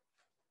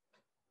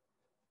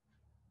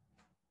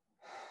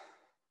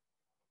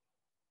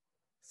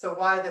 So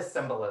why this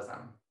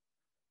symbolism?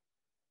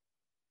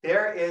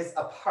 There is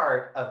a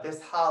part of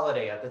this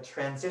holiday, of the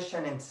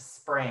transition into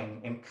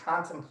spring, in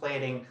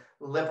contemplating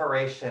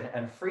liberation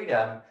and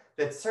freedom,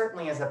 that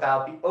certainly is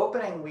about the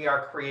opening we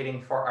are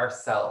creating for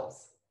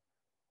ourselves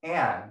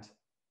and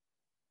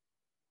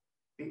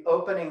the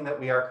opening that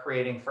we are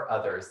creating for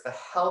others, the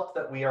help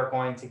that we are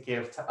going to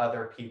give to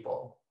other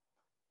people.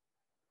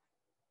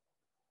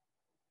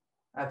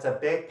 That's a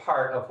big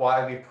part of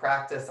why we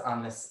practice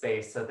on this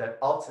space, so that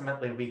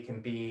ultimately we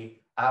can be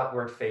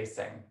outward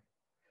facing.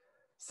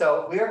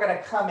 So we are going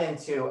to come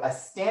into a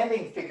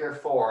standing figure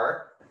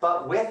 4,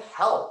 but with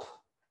help,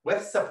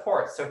 with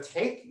support. So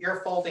take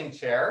your folding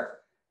chair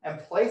and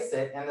place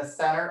it in the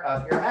center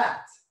of your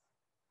mat.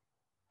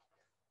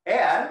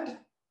 And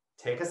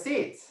take a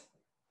seat.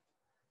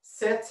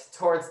 Sit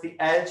towards the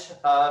edge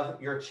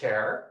of your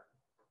chair.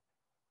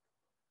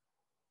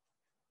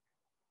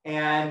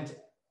 And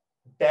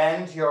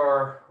bend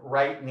your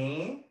right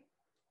knee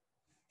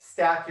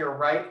Stack your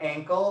right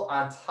ankle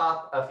on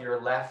top of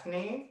your left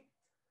knee.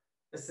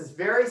 This is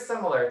very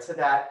similar to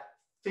that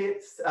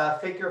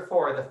figure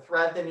 4, the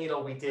thread the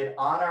needle we did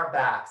on our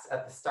backs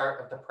at the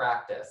start of the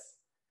practice.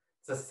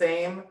 It's the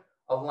same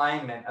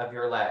alignment of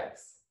your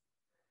legs.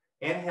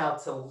 Inhale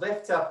to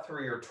lift up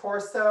through your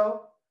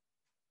torso,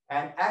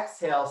 and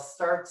exhale,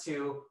 start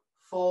to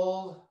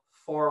fold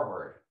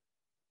forward.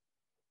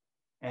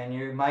 And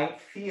you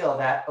might feel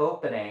that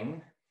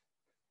opening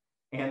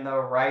in the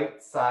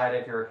right side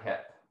of your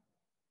hip.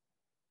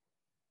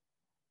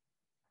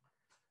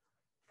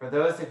 For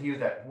those of you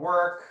that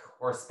work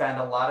or spend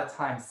a lot of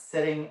time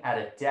sitting at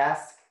a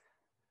desk,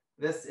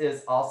 this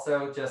is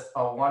also just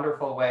a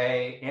wonderful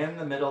way in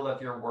the middle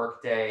of your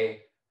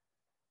workday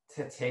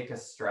to take a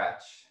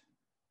stretch.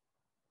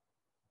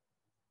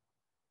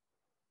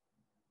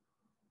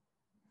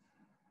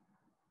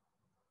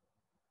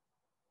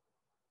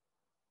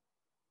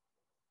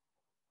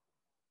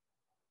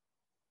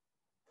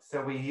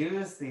 So we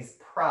use these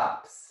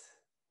props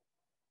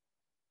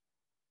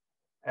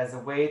as a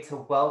way to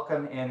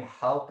welcome in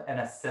help and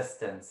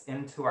assistance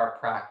into our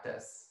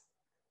practice.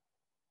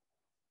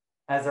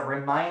 As a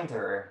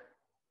reminder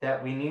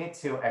that we need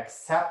to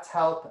accept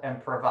help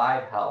and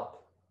provide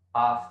help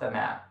off the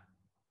mat.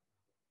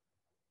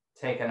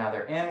 Take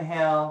another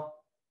inhale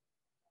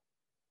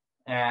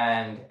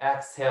and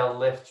exhale,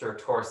 lift your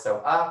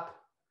torso up.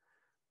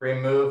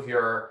 Remove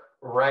your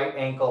right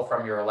ankle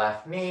from your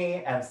left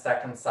knee and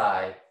second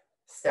side.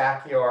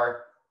 Stack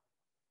your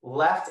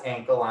left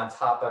ankle on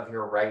top of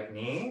your right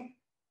knee.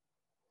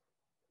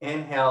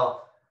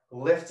 Inhale,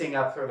 lifting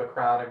up through the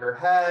crown of your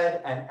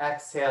head, and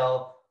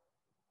exhale,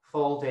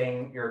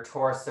 folding your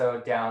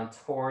torso down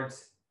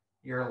towards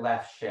your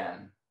left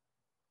shin.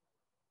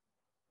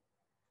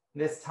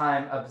 This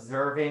time,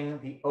 observing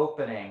the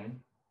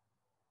opening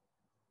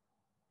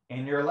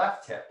in your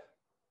left hip.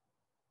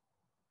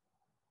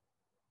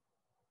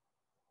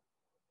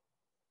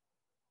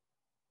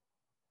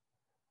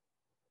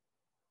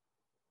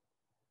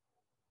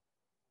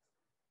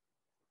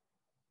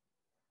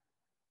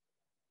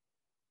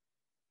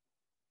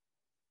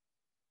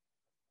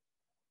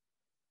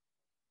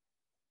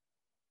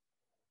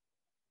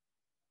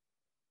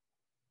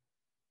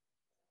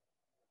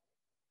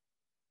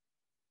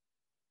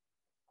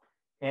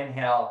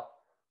 Inhale,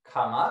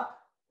 come up.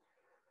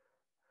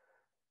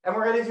 And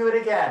we're going to do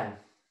it again.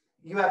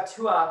 You have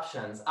two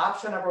options.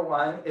 Option number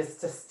 1 is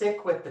to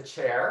stick with the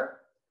chair.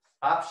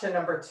 Option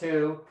number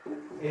 2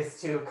 is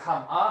to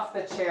come off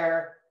the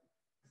chair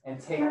and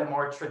take the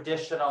more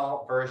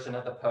traditional version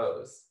of the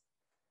pose.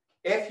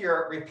 If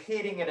you're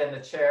repeating it in the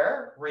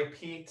chair,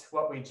 repeat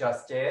what we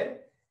just did.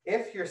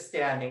 If you're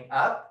standing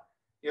up,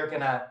 you're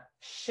going to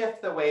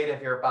shift the weight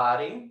of your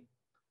body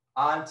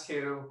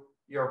onto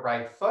your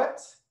right foot.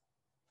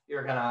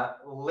 You're going to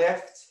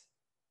lift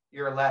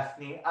your left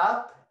knee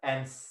up,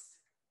 and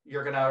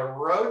you're going to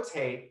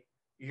rotate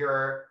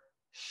your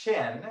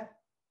shin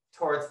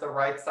towards the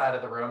right side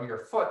of the room, your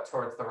foot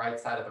towards the right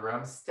side of the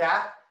room.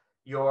 Stack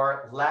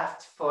your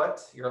left foot,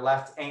 your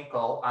left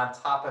ankle on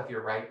top of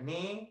your right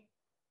knee.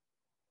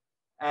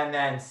 And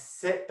then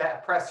sit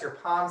back, press your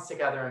palms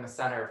together in the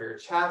center of your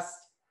chest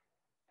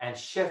and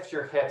shift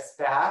your hips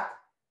back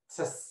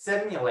to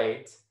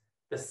simulate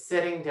the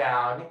sitting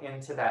down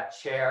into that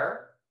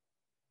chair.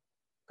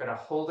 I'm going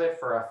to hold it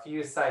for a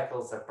few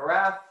cycles of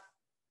breath.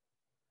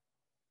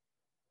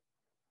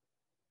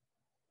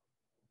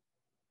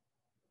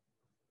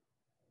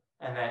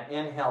 And then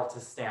inhale to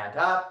stand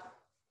up.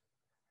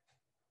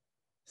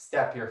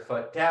 Step your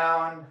foot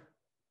down,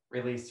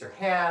 release your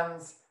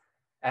hands,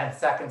 and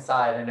second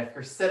side. And if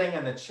you're sitting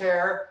in the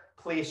chair,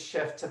 please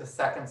shift to the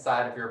second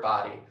side of your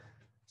body.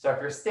 So if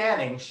you're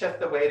standing, shift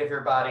the weight of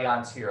your body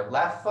onto your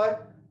left foot,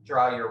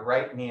 draw your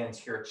right knee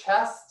into your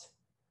chest,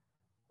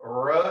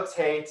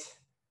 rotate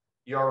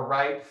your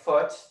right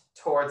foot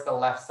towards the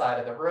left side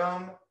of the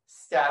room,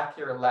 stack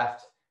your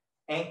left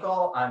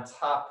ankle on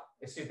top,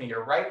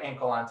 your right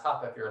ankle on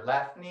top of your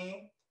left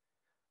knee,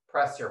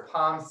 press your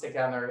palms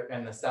together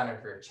in the center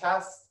of your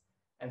chest,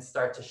 and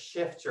start to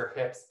shift your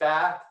hips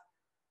back.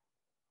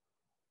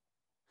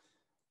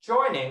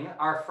 Joining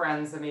our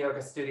friends in the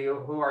yoga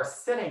studio who are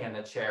sitting in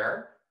the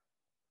chair,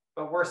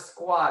 but we're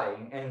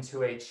squatting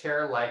into a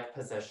chair-like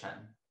position.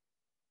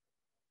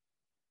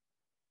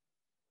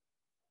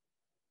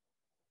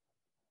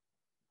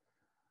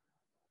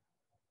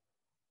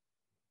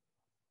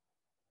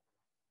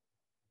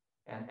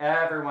 And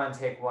everyone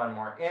take one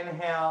more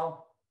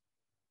inhale.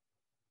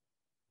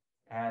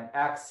 And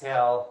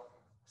exhale,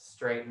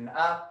 straighten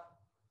up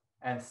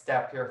and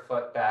step your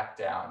foot back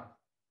down.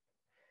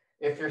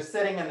 If you're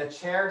sitting in the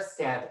chair,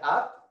 stand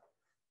up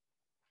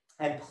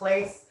and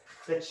place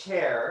the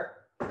chair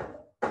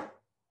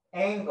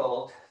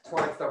angled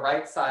towards the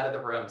right side of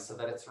the room so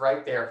that it's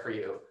right there for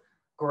you.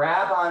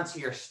 Grab onto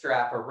your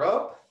strap or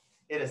rope.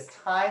 It is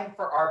time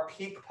for our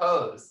peak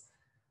pose.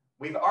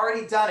 We've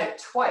already done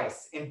it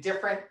twice in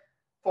different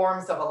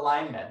forms of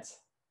alignment.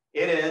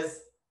 It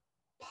is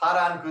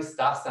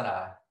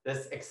Padangustasana,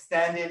 this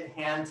extended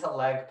hand to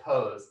leg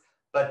pose.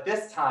 but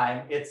this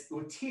time it's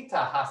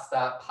Uttita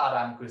Hasta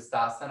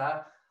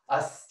Padangustasana,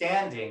 a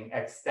standing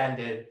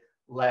extended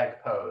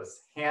leg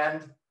pose,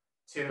 hand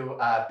to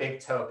big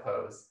toe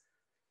pose.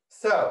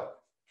 So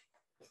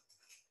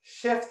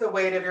shift the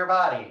weight of your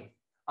body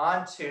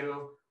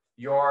onto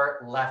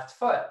your left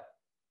foot.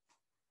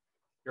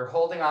 You're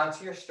holding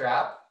onto your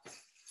strap.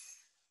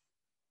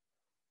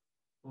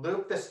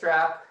 Loop the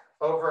strap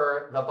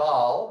over the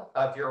ball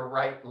of your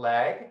right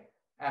leg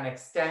and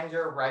extend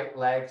your right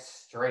leg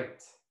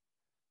straight.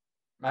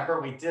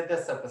 Remember, we did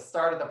this at the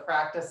start of the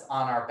practice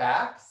on our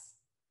backs.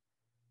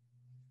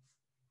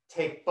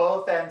 Take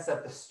both ends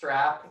of the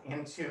strap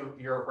into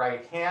your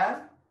right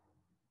hand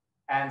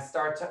and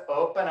start to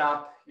open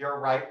up your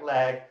right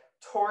leg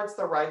towards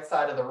the right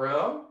side of the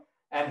room.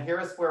 And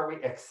here's where we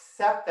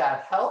accept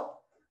that help.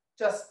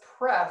 Just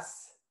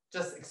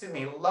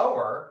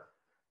lower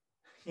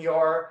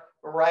your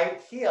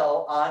right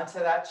heel onto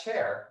that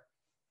chair.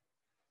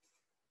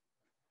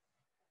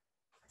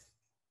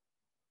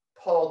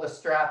 Pull the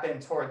strap in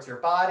towards your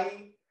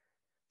body.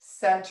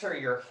 Center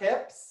your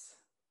hips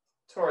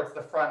towards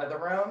the front of the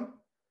room.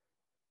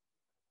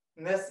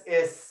 And this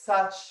is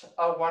such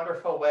a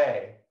wonderful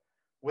way,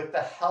 with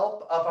the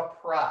help of a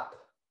prop,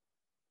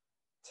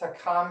 to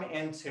come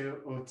into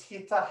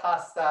Uttita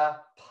Hasta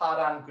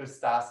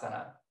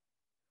Padangustasana.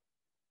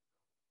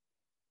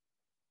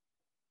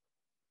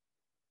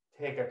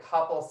 Take a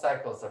couple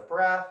cycles of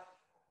breath.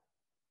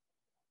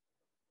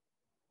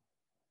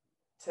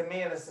 To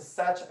me, this is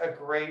such a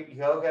great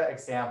yoga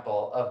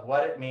example of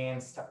what it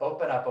means to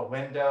open up a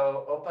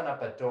window, open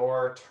up a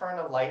door, turn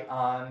a light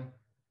on,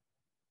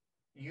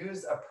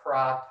 use a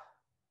prop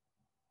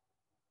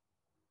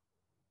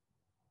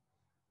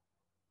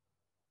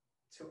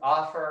to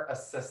offer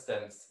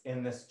assistance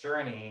in this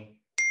journey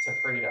to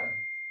freedom.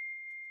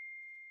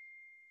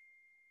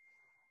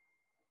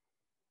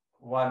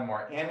 One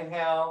more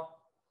inhale.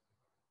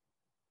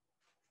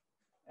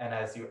 And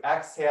as you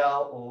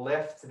exhale,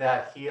 lift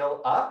that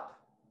heel up.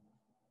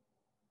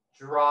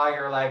 Draw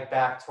your leg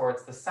back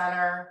towards the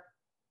center.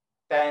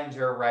 Bend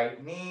your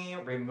right knee,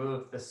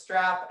 remove the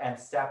strap, and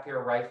step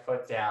your right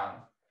foot down.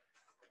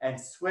 And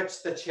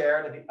switch the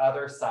chair to the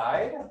other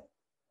side.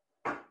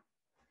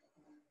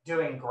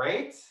 Doing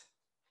great.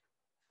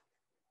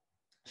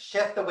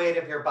 Shift the weight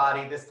of your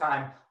body, this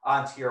time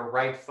onto your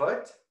right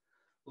foot.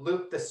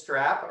 Loop the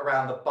strap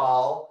around the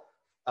ball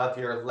of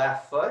your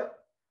left foot.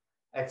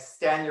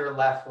 Extend your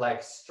left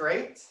leg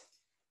straight.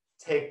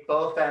 Take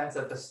both ends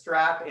of the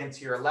strap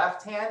into your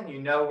left hand.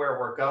 You know where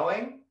we're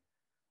going.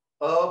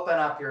 Open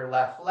up your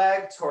left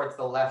leg towards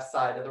the left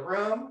side of the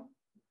room.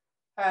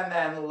 And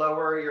then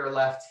lower your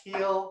left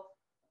heel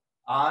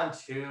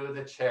onto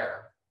the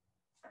chair.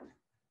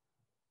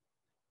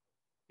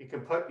 You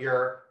can put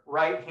your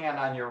right hand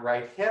on your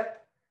right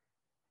hip,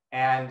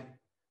 and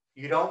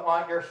you don't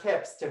want your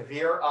hips to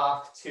veer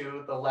off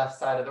to the left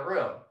side of the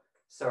room.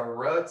 So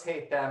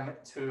rotate them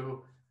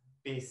to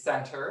be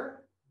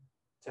center,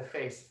 to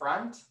face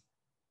front.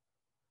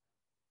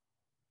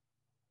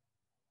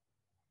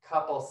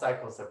 Couple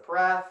cycles of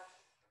breath.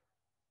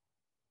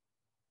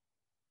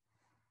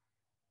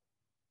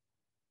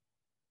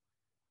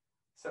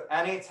 So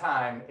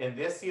anytime in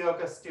this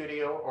yoga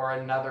studio or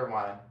another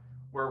one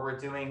where we're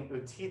doing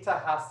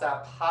Uttita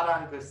Hasta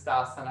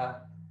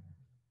Padangustasana,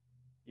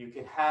 you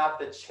can have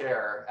the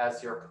chair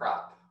as your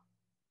prop,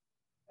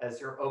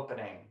 as your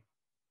opening.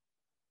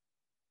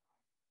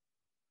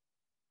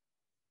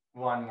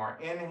 One more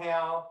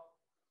inhale.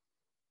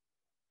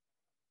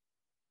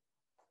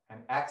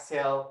 And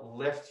exhale,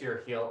 lift your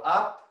heel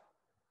up,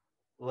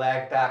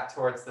 leg back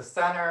towards the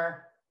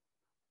center.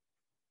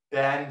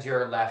 Bend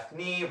your left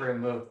knee,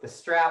 remove the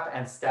strap,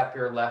 and step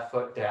your left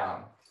foot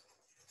down.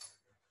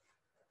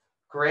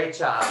 Great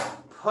job.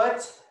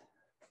 Put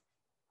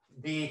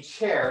the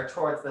chair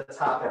towards the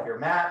top of your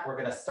mat. We're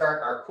going to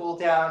start our cool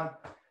down.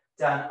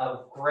 Done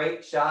a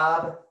great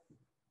job.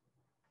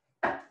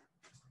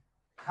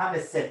 Time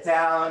to sit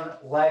down,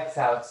 legs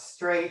out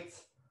straight.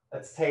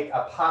 Let's take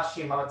a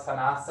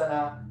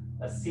Paschimottanasana,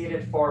 a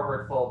seated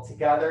forward fold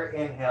together.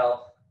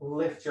 Inhale,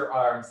 lift your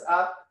arms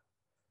up.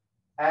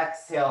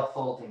 Exhale,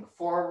 folding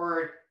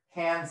forward,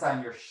 hands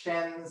on your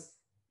shins,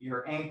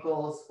 your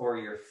ankles, or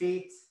your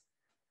feet.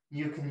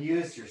 You can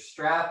use your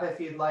strap if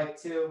you'd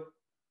like to.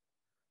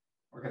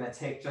 We're going to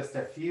take just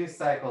a few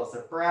cycles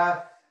of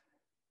breath.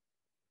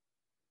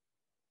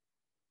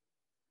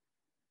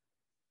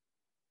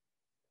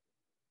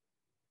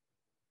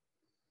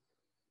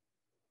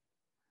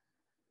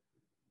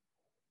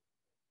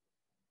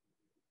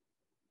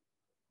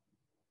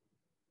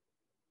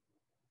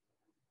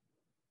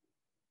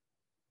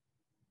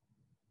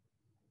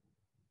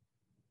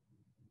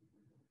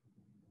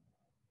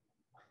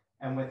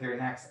 And with your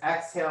next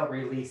exhale,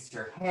 release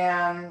your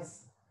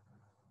hands.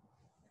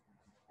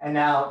 And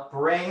now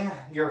bring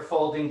your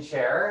folding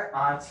chair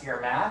onto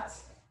your mat.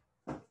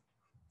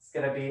 It's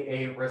going to be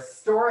a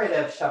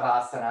restorative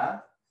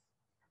Shavasana.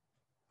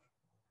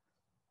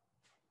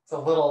 It's a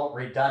little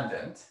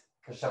redundant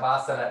because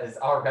Shavasana is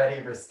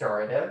already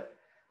restorative.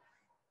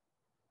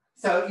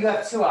 So you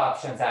have two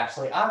options,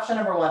 actually. Option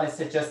number one is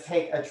to just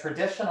take a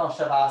traditional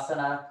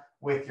Shavasana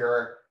with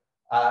your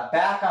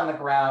back on the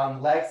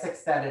ground, legs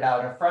extended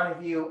out in front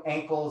of you,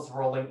 ankles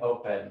rolling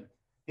open.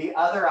 The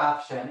other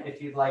option,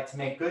 if you'd like to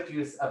make good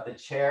use of the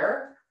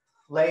chair,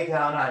 lay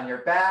down on your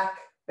back,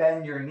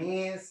 bend your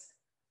knees,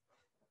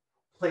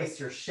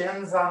 place your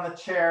shins on the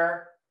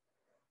chair.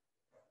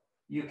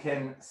 You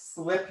can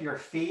slip your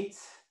feet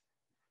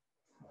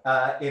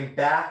in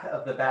back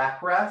of the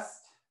backrest.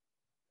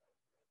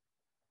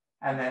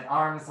 And then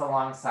arms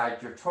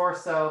alongside your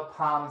torso,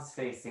 palms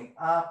facing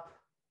up.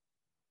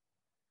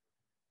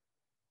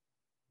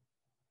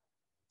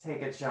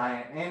 Take a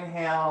giant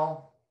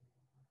inhale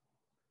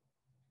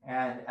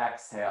and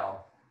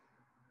exhale.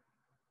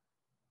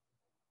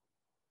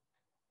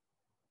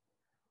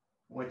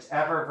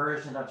 Whichever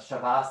version of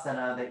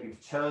Shavasana that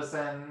you've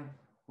chosen,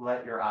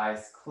 let your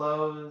eyes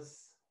close.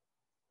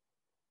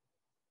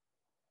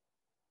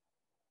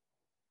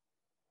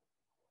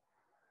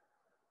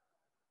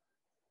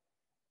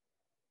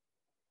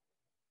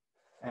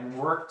 And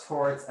work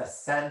towards a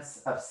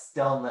sense of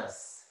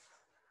stillness,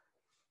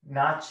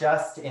 not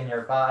just in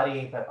your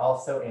body, but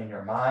also in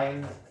your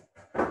mind.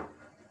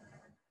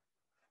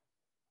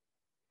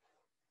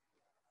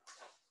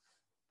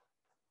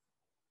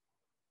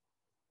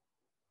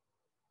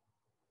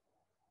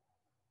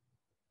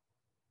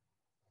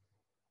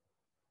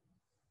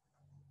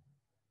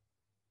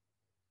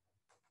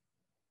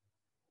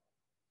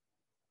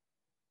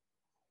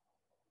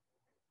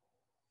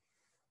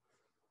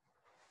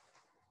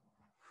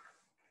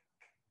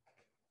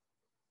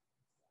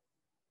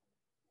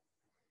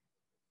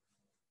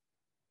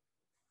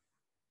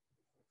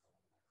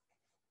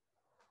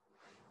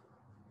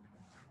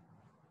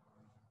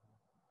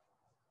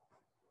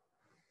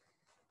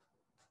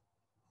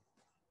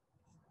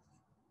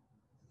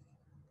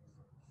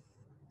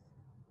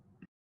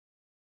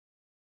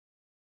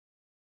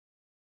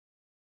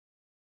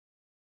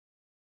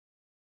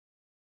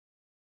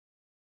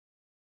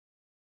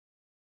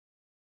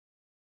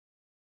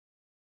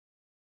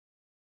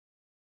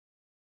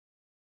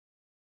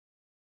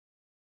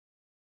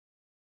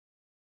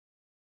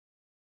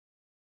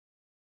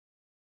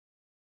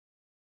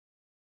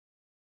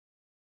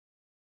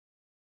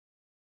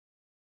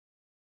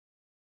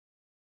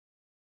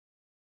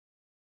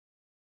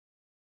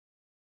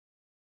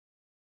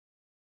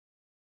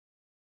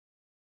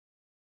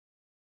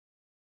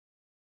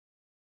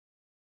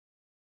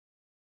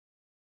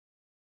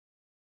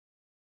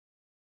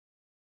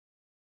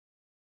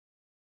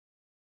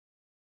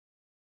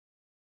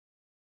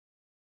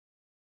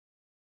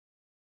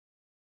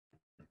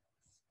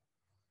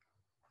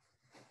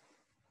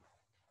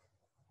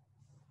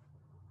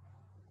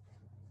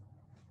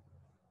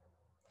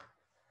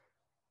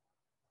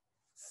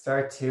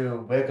 Start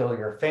to wiggle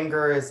your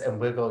fingers and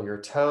wiggle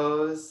your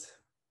toes.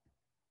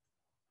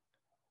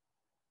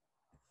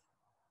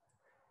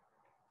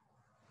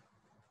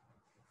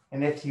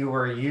 And if you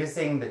were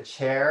using the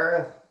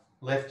chair,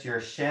 lift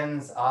your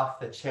shins off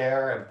the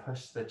chair and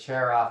push the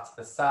chair off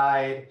to the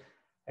side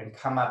and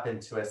come up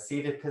into a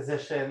seated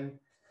position.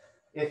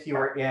 If you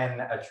were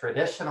in a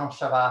traditional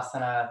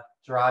Shavasana,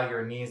 draw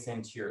your knees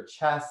into your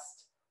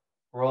chest,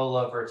 roll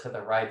over to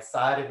the right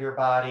side of your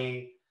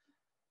body,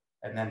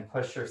 and then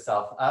push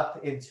yourself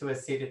up into a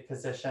seated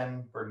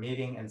position. We're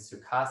meeting in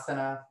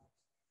Sukhasana.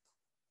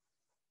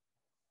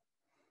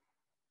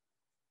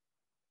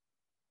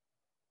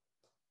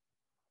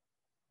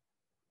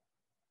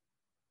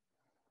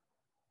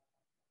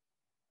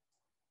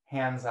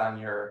 Hands on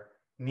your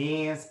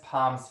knees,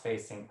 palms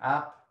facing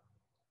up.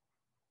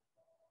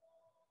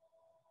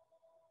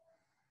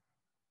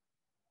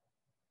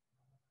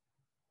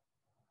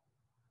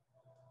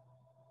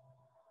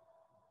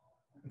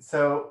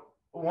 So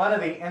one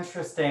of the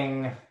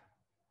interesting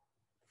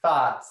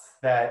thoughts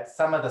that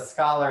some of the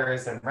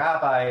scholars and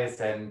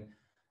rabbis and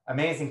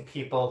amazing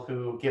people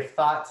who give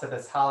thought to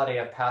this holiday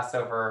of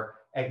Passover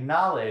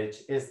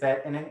acknowledge is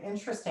that in an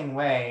interesting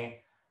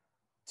way,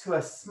 to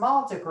a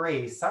small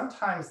degree,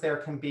 sometimes there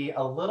can be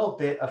a little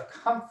bit of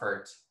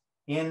comfort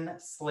in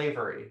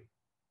slavery,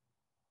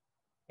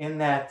 in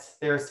that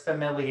there's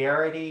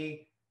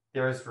familiarity,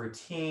 there's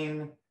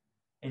routine,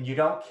 and you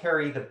don't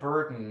carry the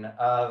burden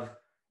of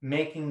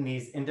making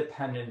these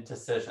independent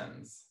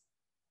decisions.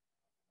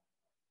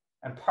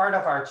 And part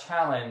of our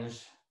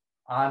challenge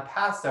on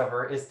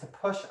Passover is to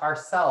push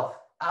ourselves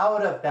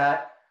out of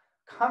that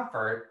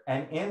comfort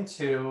and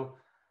into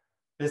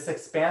this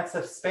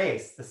expansive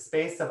space, the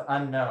space of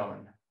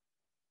unknown.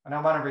 And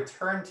I want to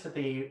return to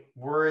the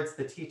words,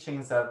 the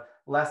teachings of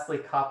Leslie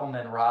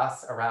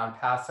Koppelman-Ross around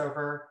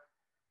Passover.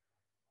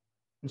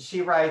 And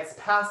she writes,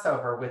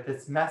 Passover, with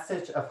its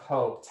message of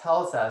hope,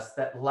 tells us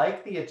that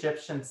like the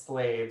Egyptian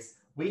slaves,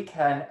 we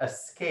can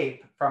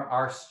escape from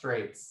our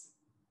straits.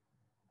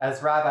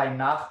 As Rabbi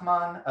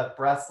Nachman of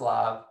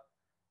Breslov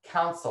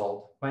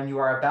counseled, when you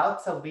are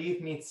about to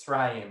leave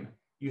Mitzrayim,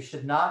 you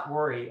should not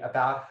worry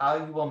about how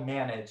you will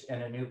manage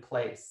in a new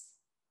place.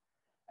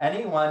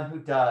 Anyone who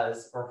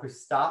does or who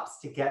stops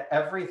to get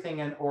everything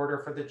in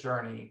order for the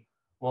journey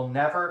will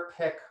never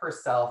pick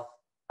herself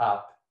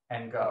up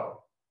and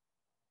go.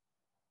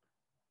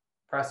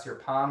 Press your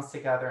palms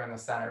together in the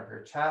center of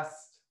your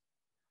chest.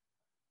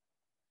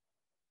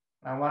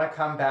 I want to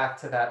come back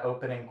to that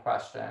opening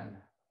question.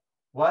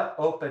 What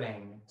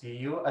opening do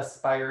you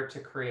aspire to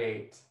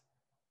create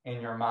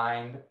in your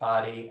mind,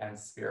 body, and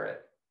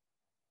spirit?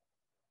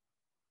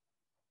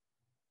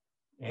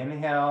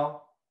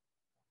 Inhale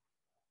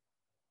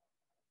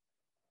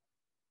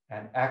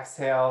and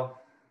exhale.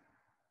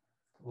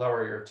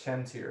 Lower your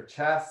chin to your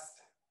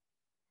chest.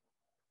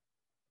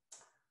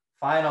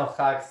 Final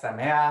Chag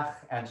Sameach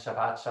and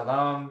Shabbat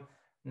Shalom.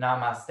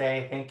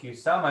 Namaste. Thank you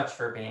so much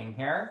for being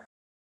here.